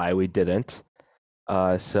was a lie. We didn't.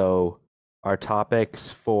 So our topics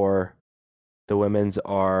for the women's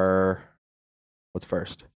are, what's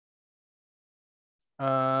first?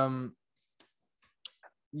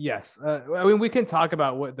 Yes. I mean, we can talk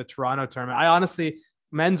about what the Toronto tournament. I honestly,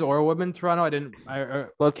 men's or women Toronto,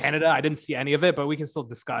 Canada, I didn't see any of it, but we can still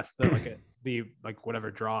discuss the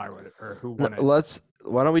whatever draw or who won it.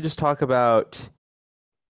 Why don't we just talk about?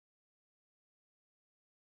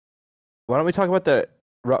 Why don't we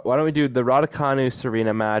do the Raducanu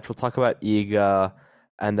Serena match? We'll talk about Iga,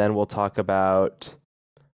 and then we'll talk about,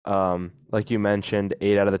 like you mentioned,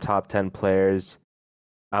 8 out of the top 10 players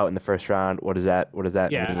out in the first round. What does that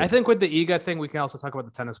mean? I think with the Iga thing, we can also talk about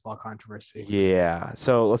the tennis ball controversy. Yeah.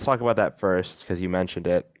 So let's talk about that first because you mentioned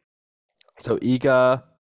it. So Iga.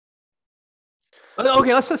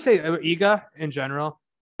 Okay, let's just say Iga in general.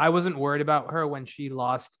 I wasn't worried about her when she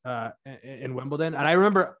lost in Wimbledon. And I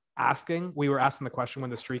remember we were asking the question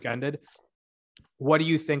when the streak ended, what do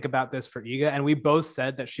you think about this for Iga? And we both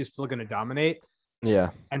said that she's still going to dominate.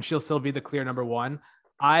 Yeah. And she'll still be the clear number one.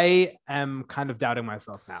 I am kind of doubting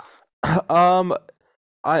myself now.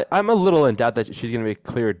 I'm a little in doubt that she's going to be a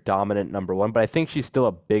clear dominant number one, but I think she's still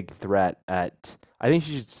a big threat I think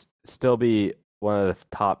she should still be one of the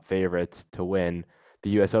top favorites to win the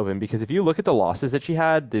U.S. Open, because if you look at the losses that she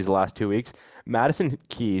had these last 2 weeks, Madison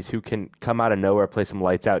Keys, who can come out of nowhere, play some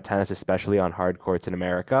lights out tennis, especially on hard courts in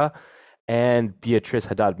America, and Beatrice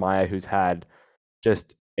Haddad-Maia, who's had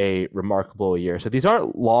just a remarkable year. So these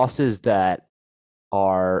aren't losses that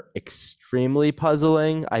are extremely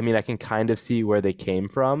puzzling. I mean, I can kind of see where they came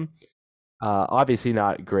from. Obviously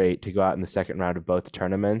not great to go out in the second round of both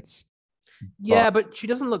tournaments. Yeah, but she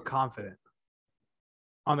doesn't look confident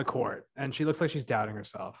on the court, and she looks like she's doubting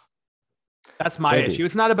herself. That's my issue.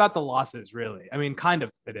 It's not about the losses, really. I mean, kind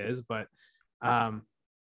of it is, but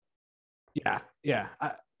yeah.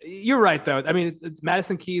 You're right, though. I mean, it's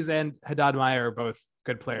Madison Keys and Haddad-Maia are both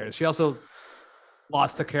good players. She also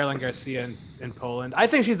lost to Caroline Garcia in Poland. I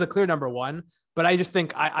think she's the clear number one, but I just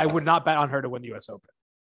think I would not bet on her to win the U.S. Open.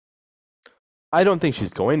 I don't think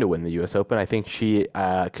she's going to win the U.S. Open. I think she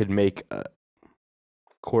could make a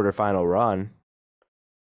quarterfinal run,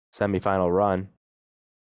 semifinal run.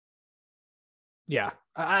 Yeah,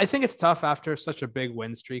 I think it's tough after such a big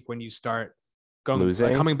win streak when you start going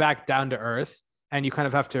Losing. coming back down to earth and you kind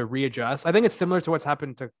of have to readjust. I think it's similar to what's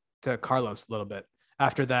happened to Carlos a little bit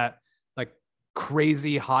after that like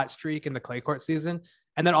crazy hot streak in the clay court season,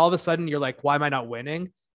 and then all of a sudden you're like, why am I not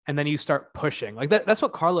winning? And then you start pushing like that. That's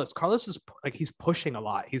what Carlos is like. He's pushing a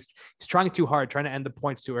lot. He's trying too hard, trying to end the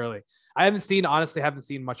points too early. I honestly haven't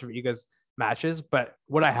seen much of Iga's matches, but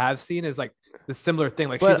what I have seen is like the similar thing.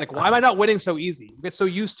 Like she's like, why am I not winning so easy? You get so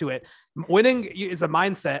used to it. Winning is a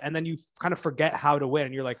mindset, and then you kind of forget how to win.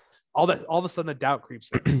 And you're like, all of a sudden the doubt creeps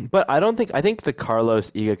in. But I think the Carlos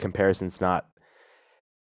Iga comparison's not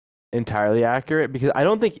entirely accurate because I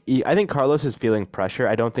think Carlos is feeling pressure.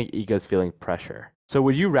 I don't think Iga's feeling pressure. So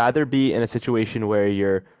would you rather be in a situation where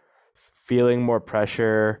you're feeling more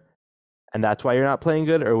pressure and that's why you're not playing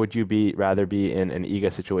good, or would you rather be in an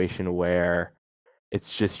Iga situation where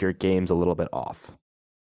it's just your game's a little bit off?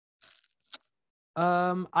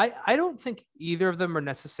 I don't think either of them are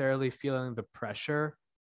necessarily feeling the pressure.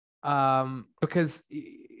 Because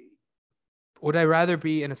would I rather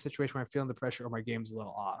be in a situation where I'm feeling the pressure or my game's a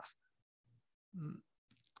little off?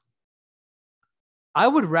 I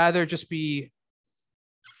would rather just be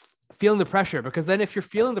feeling the pressure, because then if you're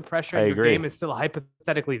feeling the pressure and your game is still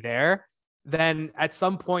hypothetically there, then at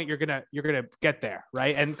some point you're gonna get there,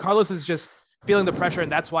 right? And Carlos is just feeling the pressure,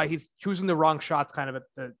 and that's why he's choosing the wrong shots kind of at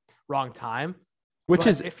the wrong time. But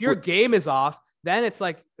if your game is off, then it's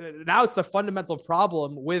like now it's the fundamental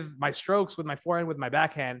problem with my strokes, with my forehand, with my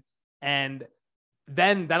backhand, and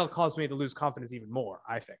then that'll cause me to lose confidence even more.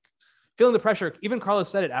 I think feeling the pressure. Even Carlos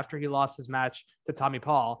said it after he lost his match to Tommy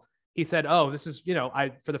Paul. He said, "Oh, this is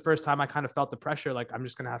for the first time I kind of felt the pressure. Like I'm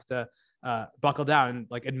just gonna have to buckle down." And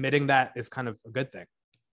like admitting that is kind of a good thing.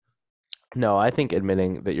 No, I think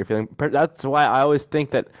admitting that you're feeling. That's why I always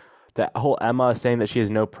think that whole Emma saying that she has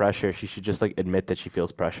no pressure, she should just like admit that she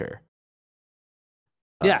feels pressure.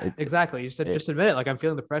 Yeah, exactly. You said just admit it. Like I'm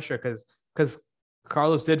feeling the pressure because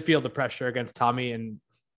Carlos did feel the pressure against Tommy and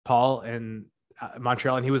Paul in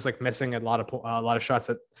Montreal, and he was like missing a lot of shots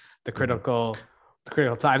at the critical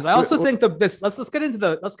times. I also think let's get into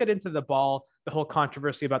the ball, the whole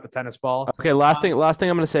controversy about the tennis ball. Okay, last thing I'm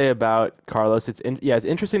going to say about Carlos. It's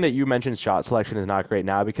interesting that you mentioned shot selection is not great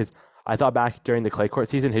now, because I thought back during the clay court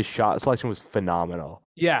season his shot selection was phenomenal.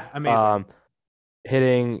 Yeah, amazing.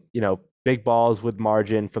 Hitting, big balls with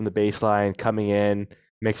margin from the baseline, coming in,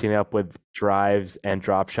 mixing it up with drives and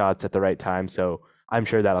drop shots at the right time. So I'm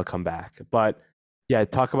sure that'll come back. But yeah,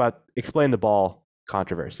 explain the ball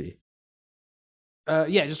controversy.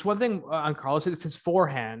 Just one thing on Carlos, it's his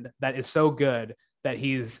forehand that is so good that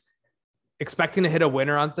he's expecting to hit a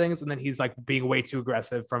winner on things, and then he's like being way too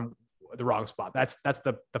aggressive from the wrong spot. That's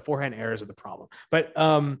the forehand errors are the problem. But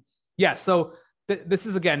so this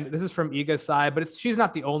is from Iga's side, but she's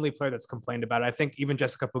not the only player that's complained about it. I think even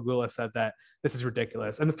Jessica Pegula said that this is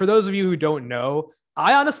ridiculous. And for those of you who don't know,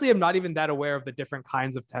 I honestly am not even that aware of the different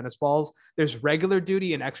kinds of tennis balls. There's regular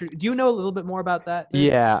duty and extra. Do you know a little bit more about that?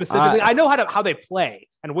 Yeah. Specifically, I know how they play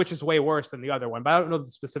and which is way worse than the other one, but I don't know the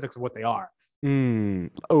specifics of what they are.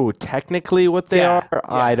 Oh, technically what they are? Yeah.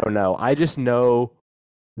 I don't know. I just know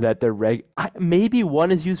that they're maybe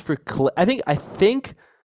one is used for clay. I think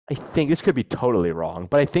this could be totally wrong,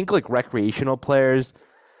 but I think like recreational players,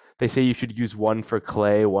 they say you should use one for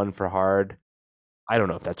clay, one for hard. I don't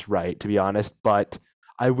know if that's right, to be honest, but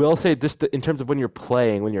I will say just in terms of when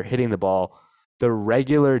you're hitting the ball, the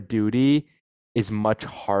regular duty is much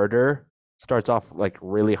harder. Starts off like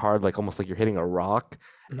really hard, like almost like you're hitting a rock,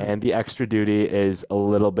 and the extra duty is a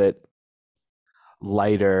little bit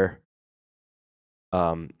lighter.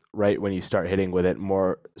 Right when you start hitting with it,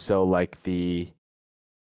 more so like the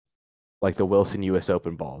Wilson U.S.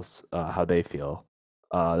 Open balls, how they feel.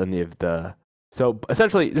 Then so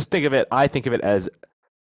essentially, just think of it. I think of it as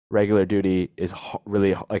regular duty is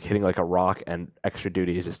really like hitting like a rock, and extra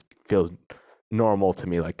duty feels normal to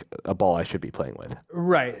me, like a ball I should be playing with.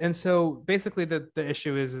 Right. And so basically the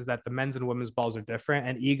issue is that the men's and women's balls are different.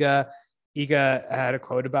 And Iga had a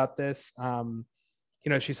quote about this.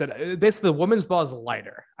 She said basically the women's ball is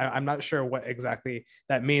lighter. I'm not sure what exactly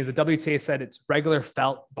that means. The WTA said it's regular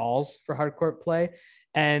felt balls for hardcourt play.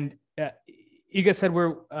 And Iga said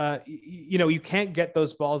you can't get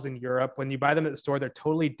those balls in Europe. When you buy them at the store, they're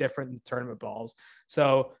totally different than tournament balls.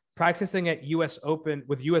 So practicing at US Open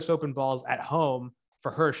with US Open balls at home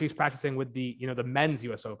for her, she's practicing with the the men's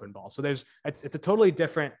U.S. Open ball. So it's a totally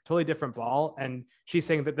different ball, and she's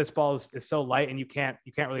saying that this ball is so light and you can't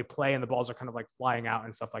really play, and the balls are kind of like flying out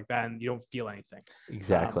and stuff like that, and you don't feel anything.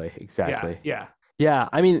 Exactly. Yeah. Yeah,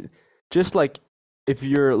 I mean, just like if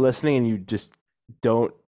you're listening and you just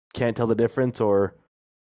can't tell the difference, or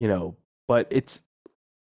but it's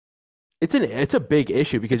a big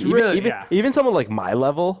issue because even someone like my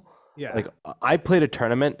level, like I played a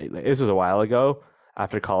tournament. This was a while ago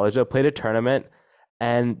after college. I played a tournament,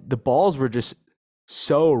 and the balls were just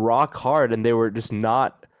so rock hard, and they were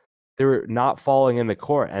not falling in the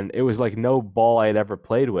court, and it was like no ball I had ever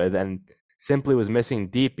played with, and simply was missing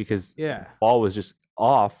deep because the ball was just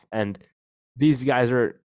off. And these guys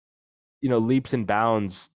are, leaps and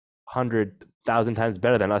bounds, 100,000 times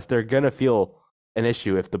better than us. They're gonna feel an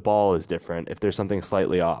issue if the ball is different, if there's something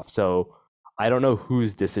slightly off. So I don't know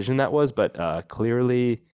whose decision that was, but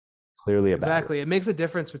clearly exactly. It makes a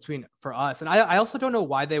difference for us. And I also don't know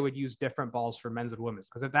why they would use different balls for men's and women's,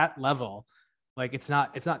 because at that level, like it's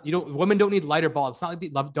not women don't need lighter balls. It's not like the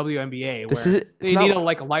WNBA where they need a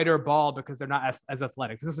like lighter ball because they're not as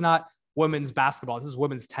athletic. This is not women's basketball. This is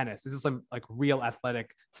women's tennis. This is some like real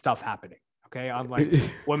athletic stuff happening. Okay. Unlike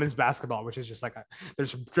women's basketball, which is just like they're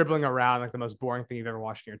just dribbling around like the most boring thing you've ever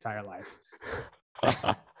watched in your entire life.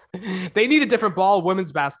 They need a different ball.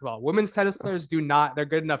 Women's basketball. Women's tennis players do not. They're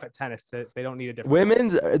good enough at tennis. They don't need a different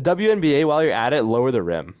women's ball. WNBA, while you're at it, lower the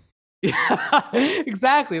rim. Yeah,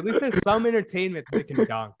 exactly. At least there's some entertainment that they can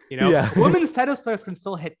dunk. Women's tennis players can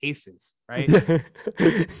still hit aces, right?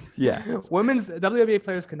 Yeah. Women's WNBA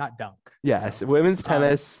players cannot dunk. Yes, so, women's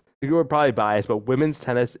tennis. You were probably biased, but women's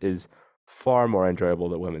tennis is far more enjoyable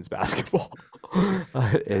than women's basketball.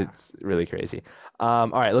 It's really crazy. All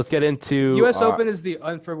right, let's get into U.S. Open is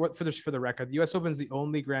for the record, the U.S. Open is the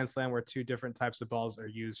only Grand Slam where two different types of balls are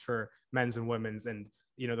used for men's and women's, and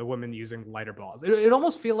the women using lighter balls. It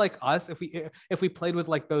almost feel like us if we played with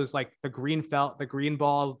like those like the green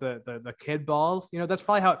balls, the kid balls. That's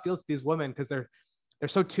probably how it feels to these women because they're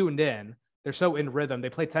so tuned in, they're so in rhythm.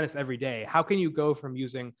 They play tennis every day. How can you go from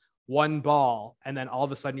using one ball and then all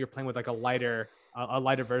of a sudden you're playing with like a lighter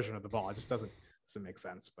version of the ball? It just doesn't make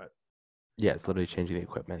sense. But yeah, it's literally changing the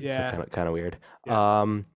equipment. Yeah, so kind of weird. Yeah.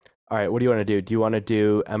 All right, what do you want to do? Do you want to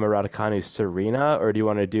do Emma Raducanu, Serena, or do you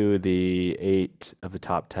want to do the 8 of the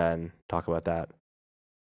top 10? Talk about that.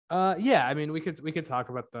 Yeah, I mean, we could talk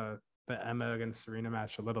about the Emma against Serena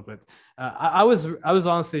match a little bit. I was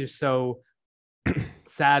honestly just so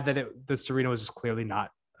sad that Serena was just clearly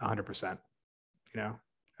not 100%.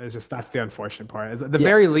 It's just that's the unfortunate part. At the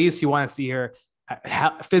very least, you want to see her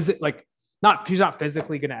she's not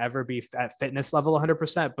physically going to ever be at fitness level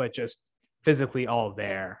 100%, but just physically all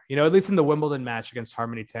there. At least in the Wimbledon match against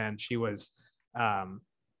Harmony Tan, she was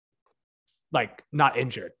like not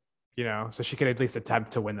injured, so she could at least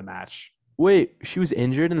attempt to win the match. Wait, she was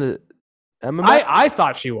injured in the Emma match? I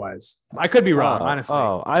thought she was. I could be wrong, honestly.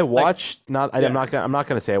 I watched I'm not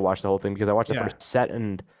gonna say I watched the whole thing because I watched the first set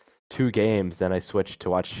and 2 games, then I switched to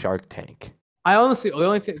watch Shark Tank. I honestly, the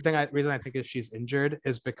only reason I think is she's injured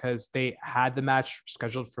is because they had the match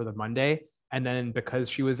scheduled for the Monday, and then because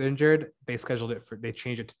she was injured, they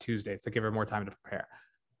changed it to Tuesday to give her more time to prepare.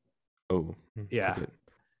 Oh, yeah,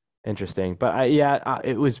 interesting. But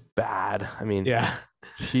it was bad. I mean, yeah,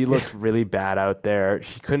 she looked really bad out there.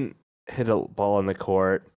 She couldn't hit a ball in the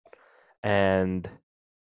court, and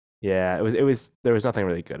yeah, it was there was nothing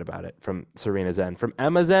really good about it from Serena's end. From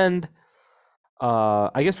Emma's end,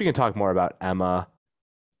 I guess we can talk more about Emma.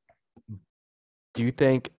 Do you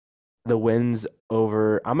think the wins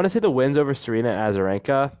over... I'm going to say the wins over Serena and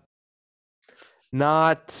Azarenka,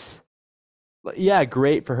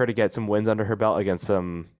 great for her to get some wins under her belt against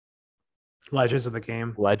some... Legends of the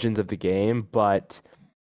game. But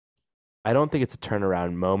I don't think it's a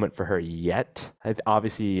turnaround moment for her yet.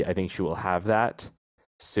 Obviously, I think she will have that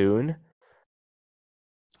soon.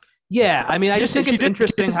 Yeah, I mean, I just think it's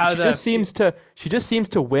interesting how she just seems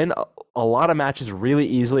to win a lot of matches really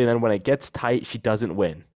easily, and then when it gets tight, she doesn't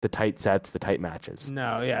win the tight sets, the tight matches.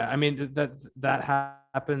 No, yeah, I mean that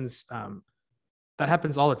happens. That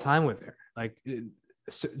happens all the time with her. Like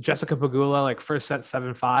Jessica Pegula, like first set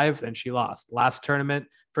 7-5, then she lost. Last tournament,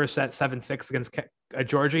 first set 7-6 against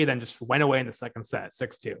Georgie, then just went away in the second set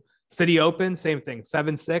 6-2. City Open, same thing,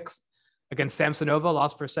 7-6. Against Samsonova,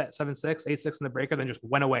 lost for a set 7-6, 8-6 in the breaker, then just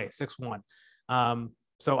went away 6-1.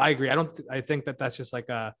 So I agree. I think that's just like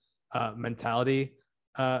a mentality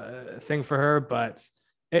thing for her. But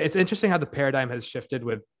it's interesting how the paradigm has shifted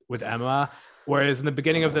with Emma. Whereas in the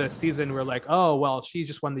beginning of the season, we're like, oh well, she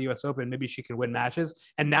just won the U.S. Open, maybe she can win matches.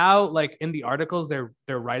 And now, like in the articles, they're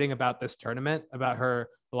writing about this tournament, about her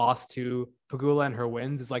loss to Pagula and her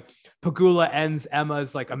wins. It's like Pagula ends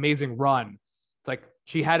Emma's like amazing run. It's like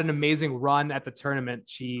she had an amazing run at the tournament.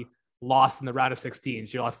 She lost in the round of 16.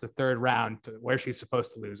 She lost the third round to where she's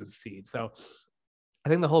supposed to lose as a seed. So I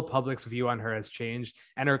think the whole public's view on her has changed.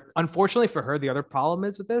 And her, unfortunately for her, the other problem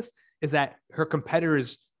is with this is that her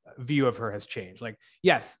competitors' view of her has changed. Like,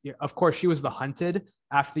 yes, of course, she was the hunted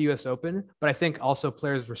after the US Open, but I think also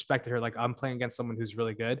players respected her. Like, I'm playing against someone who's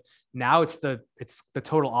really good. Now it's the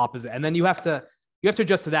total opposite. And then you have to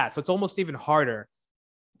adjust to that. So it's almost even harder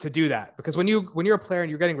to do that, because when you're a player and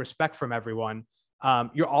you're getting respect from everyone,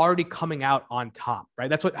 you're already coming out on top, right?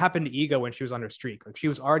 That's what happened to Iga when she was on her streak. Like, she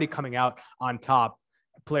was already coming out on top.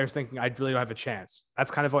 Players thinking I really don't have a chance.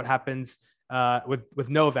 That's kind of what happens with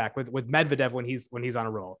Novak, with Medvedev when he's on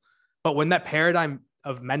a roll. But when that paradigm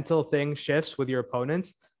of mental thing shifts with your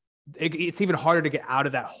opponents, it's even harder to get out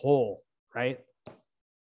of that hole, right?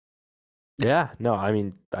 Yeah, no, I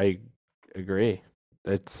mean, I agree.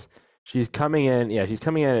 She's coming in, she's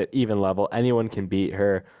coming in at even level. Anyone can beat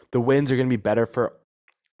her. The wins are going to be better for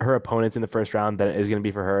her opponents in the first round than it is going to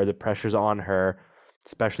be for her. The pressure's on her,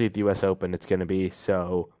 especially at the US Open. It's going to be.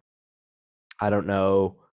 So I don't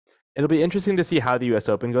know. It'll be interesting to see how the US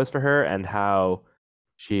Open goes for her and how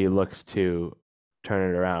she looks to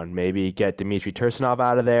turn it around. Maybe get Dmitry Tursunov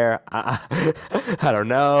out of there. I don't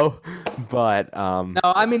know. But no,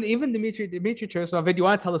 I mean, even Dmitry Tursunov. Do you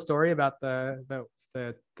want to tell the story about the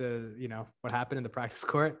what happened in the practice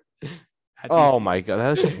court? Oh my god, that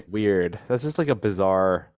was just weird. That's just like a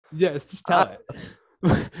bizarre. Yes, just tell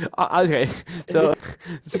it. Okay, so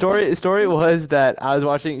story was that I was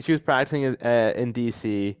watching. She was practicing in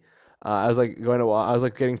DC. I was like I was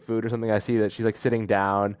like getting food or something. I see that she's like sitting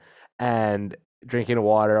down and drinking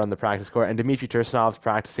water on the practice court, and Dmitry Tursunov's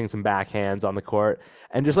practicing some backhands on the court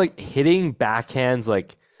and just like hitting backhands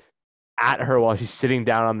like at her while she's sitting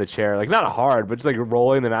down on the chair, like not hard, but just like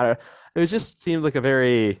rolling them at her. It just seems like a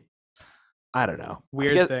very, I don't know,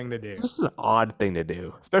 weird thing to do. Just an odd thing to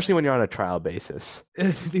do, especially when you're on a trial basis.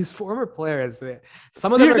 These former players,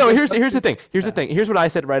 some of them. Here's the thing. Here's the thing. Here's what I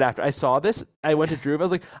said right after I saw this. I went to Drew. I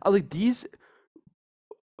was like, these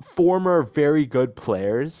former very good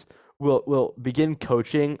players will begin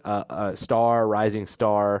coaching a rising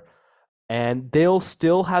star, and they'll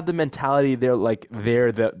still have the mentality. They're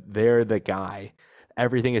the guy.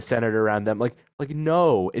 Everything is centered around them. Like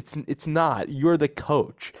no, it's not. You're the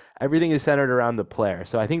coach. Everything is centered around the player.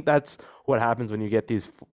 So I think that's what happens when you get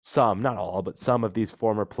these not all, but some of these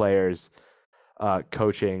former players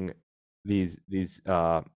coaching these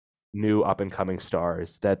new up and coming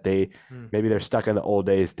stars, that maybe they're stuck in the old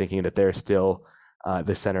days thinking that they're still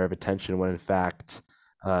the center of attention when in fact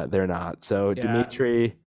they're not. So yeah.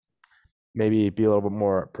 Dmitry, maybe be a little bit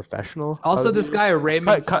more professional. Also, this guy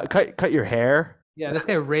Raymond, cut your hair. Yeah, this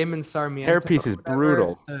guy Raymond Sarmiento. Hairpiece is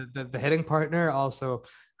brutal. The hitting partner also,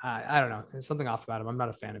 I don't know. There's something off about him. I'm not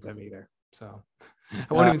a fan of him either. So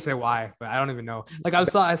I won't even say why, but I don't even know. Like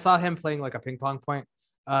I saw him playing like a ping pong point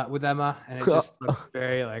with Emma, and it just looked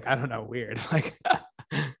very like, I don't know, weird. Like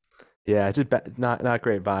yeah, it's just not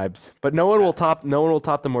great vibes. But no one will top the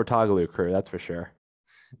Mortagalu crew, that's for sure.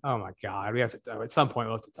 Oh my God, we have to at some point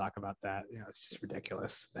we'll have to talk about that. You know, it's just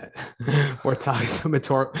ridiculous that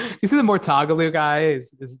you see the Mortagalu guy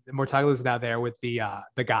is Mortagalu's now there with the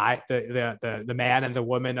guy, the man and the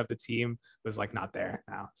woman of the team was like not there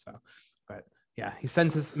now. So, but yeah,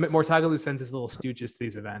 Mortagalu sends his little stooges to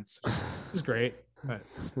these events. It's great. But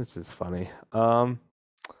this is funny. But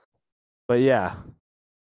yeah,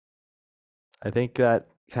 I think that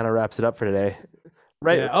kind of wraps it up for today.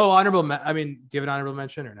 Right. Yeah. Oh, honorable. I mean, do you have an honorable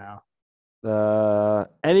mention or no?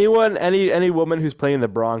 Any woman who's playing the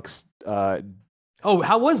Bronx. Oh,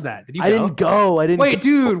 how was that? Did you? I didn't go. Wait,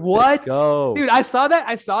 dude, what? Go. Dude, I saw that,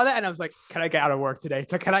 and I was like, can I get out of work today?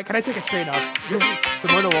 Can I take a train up?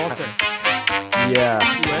 Simona Walter. Yeah.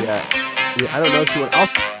 I don't know if she went.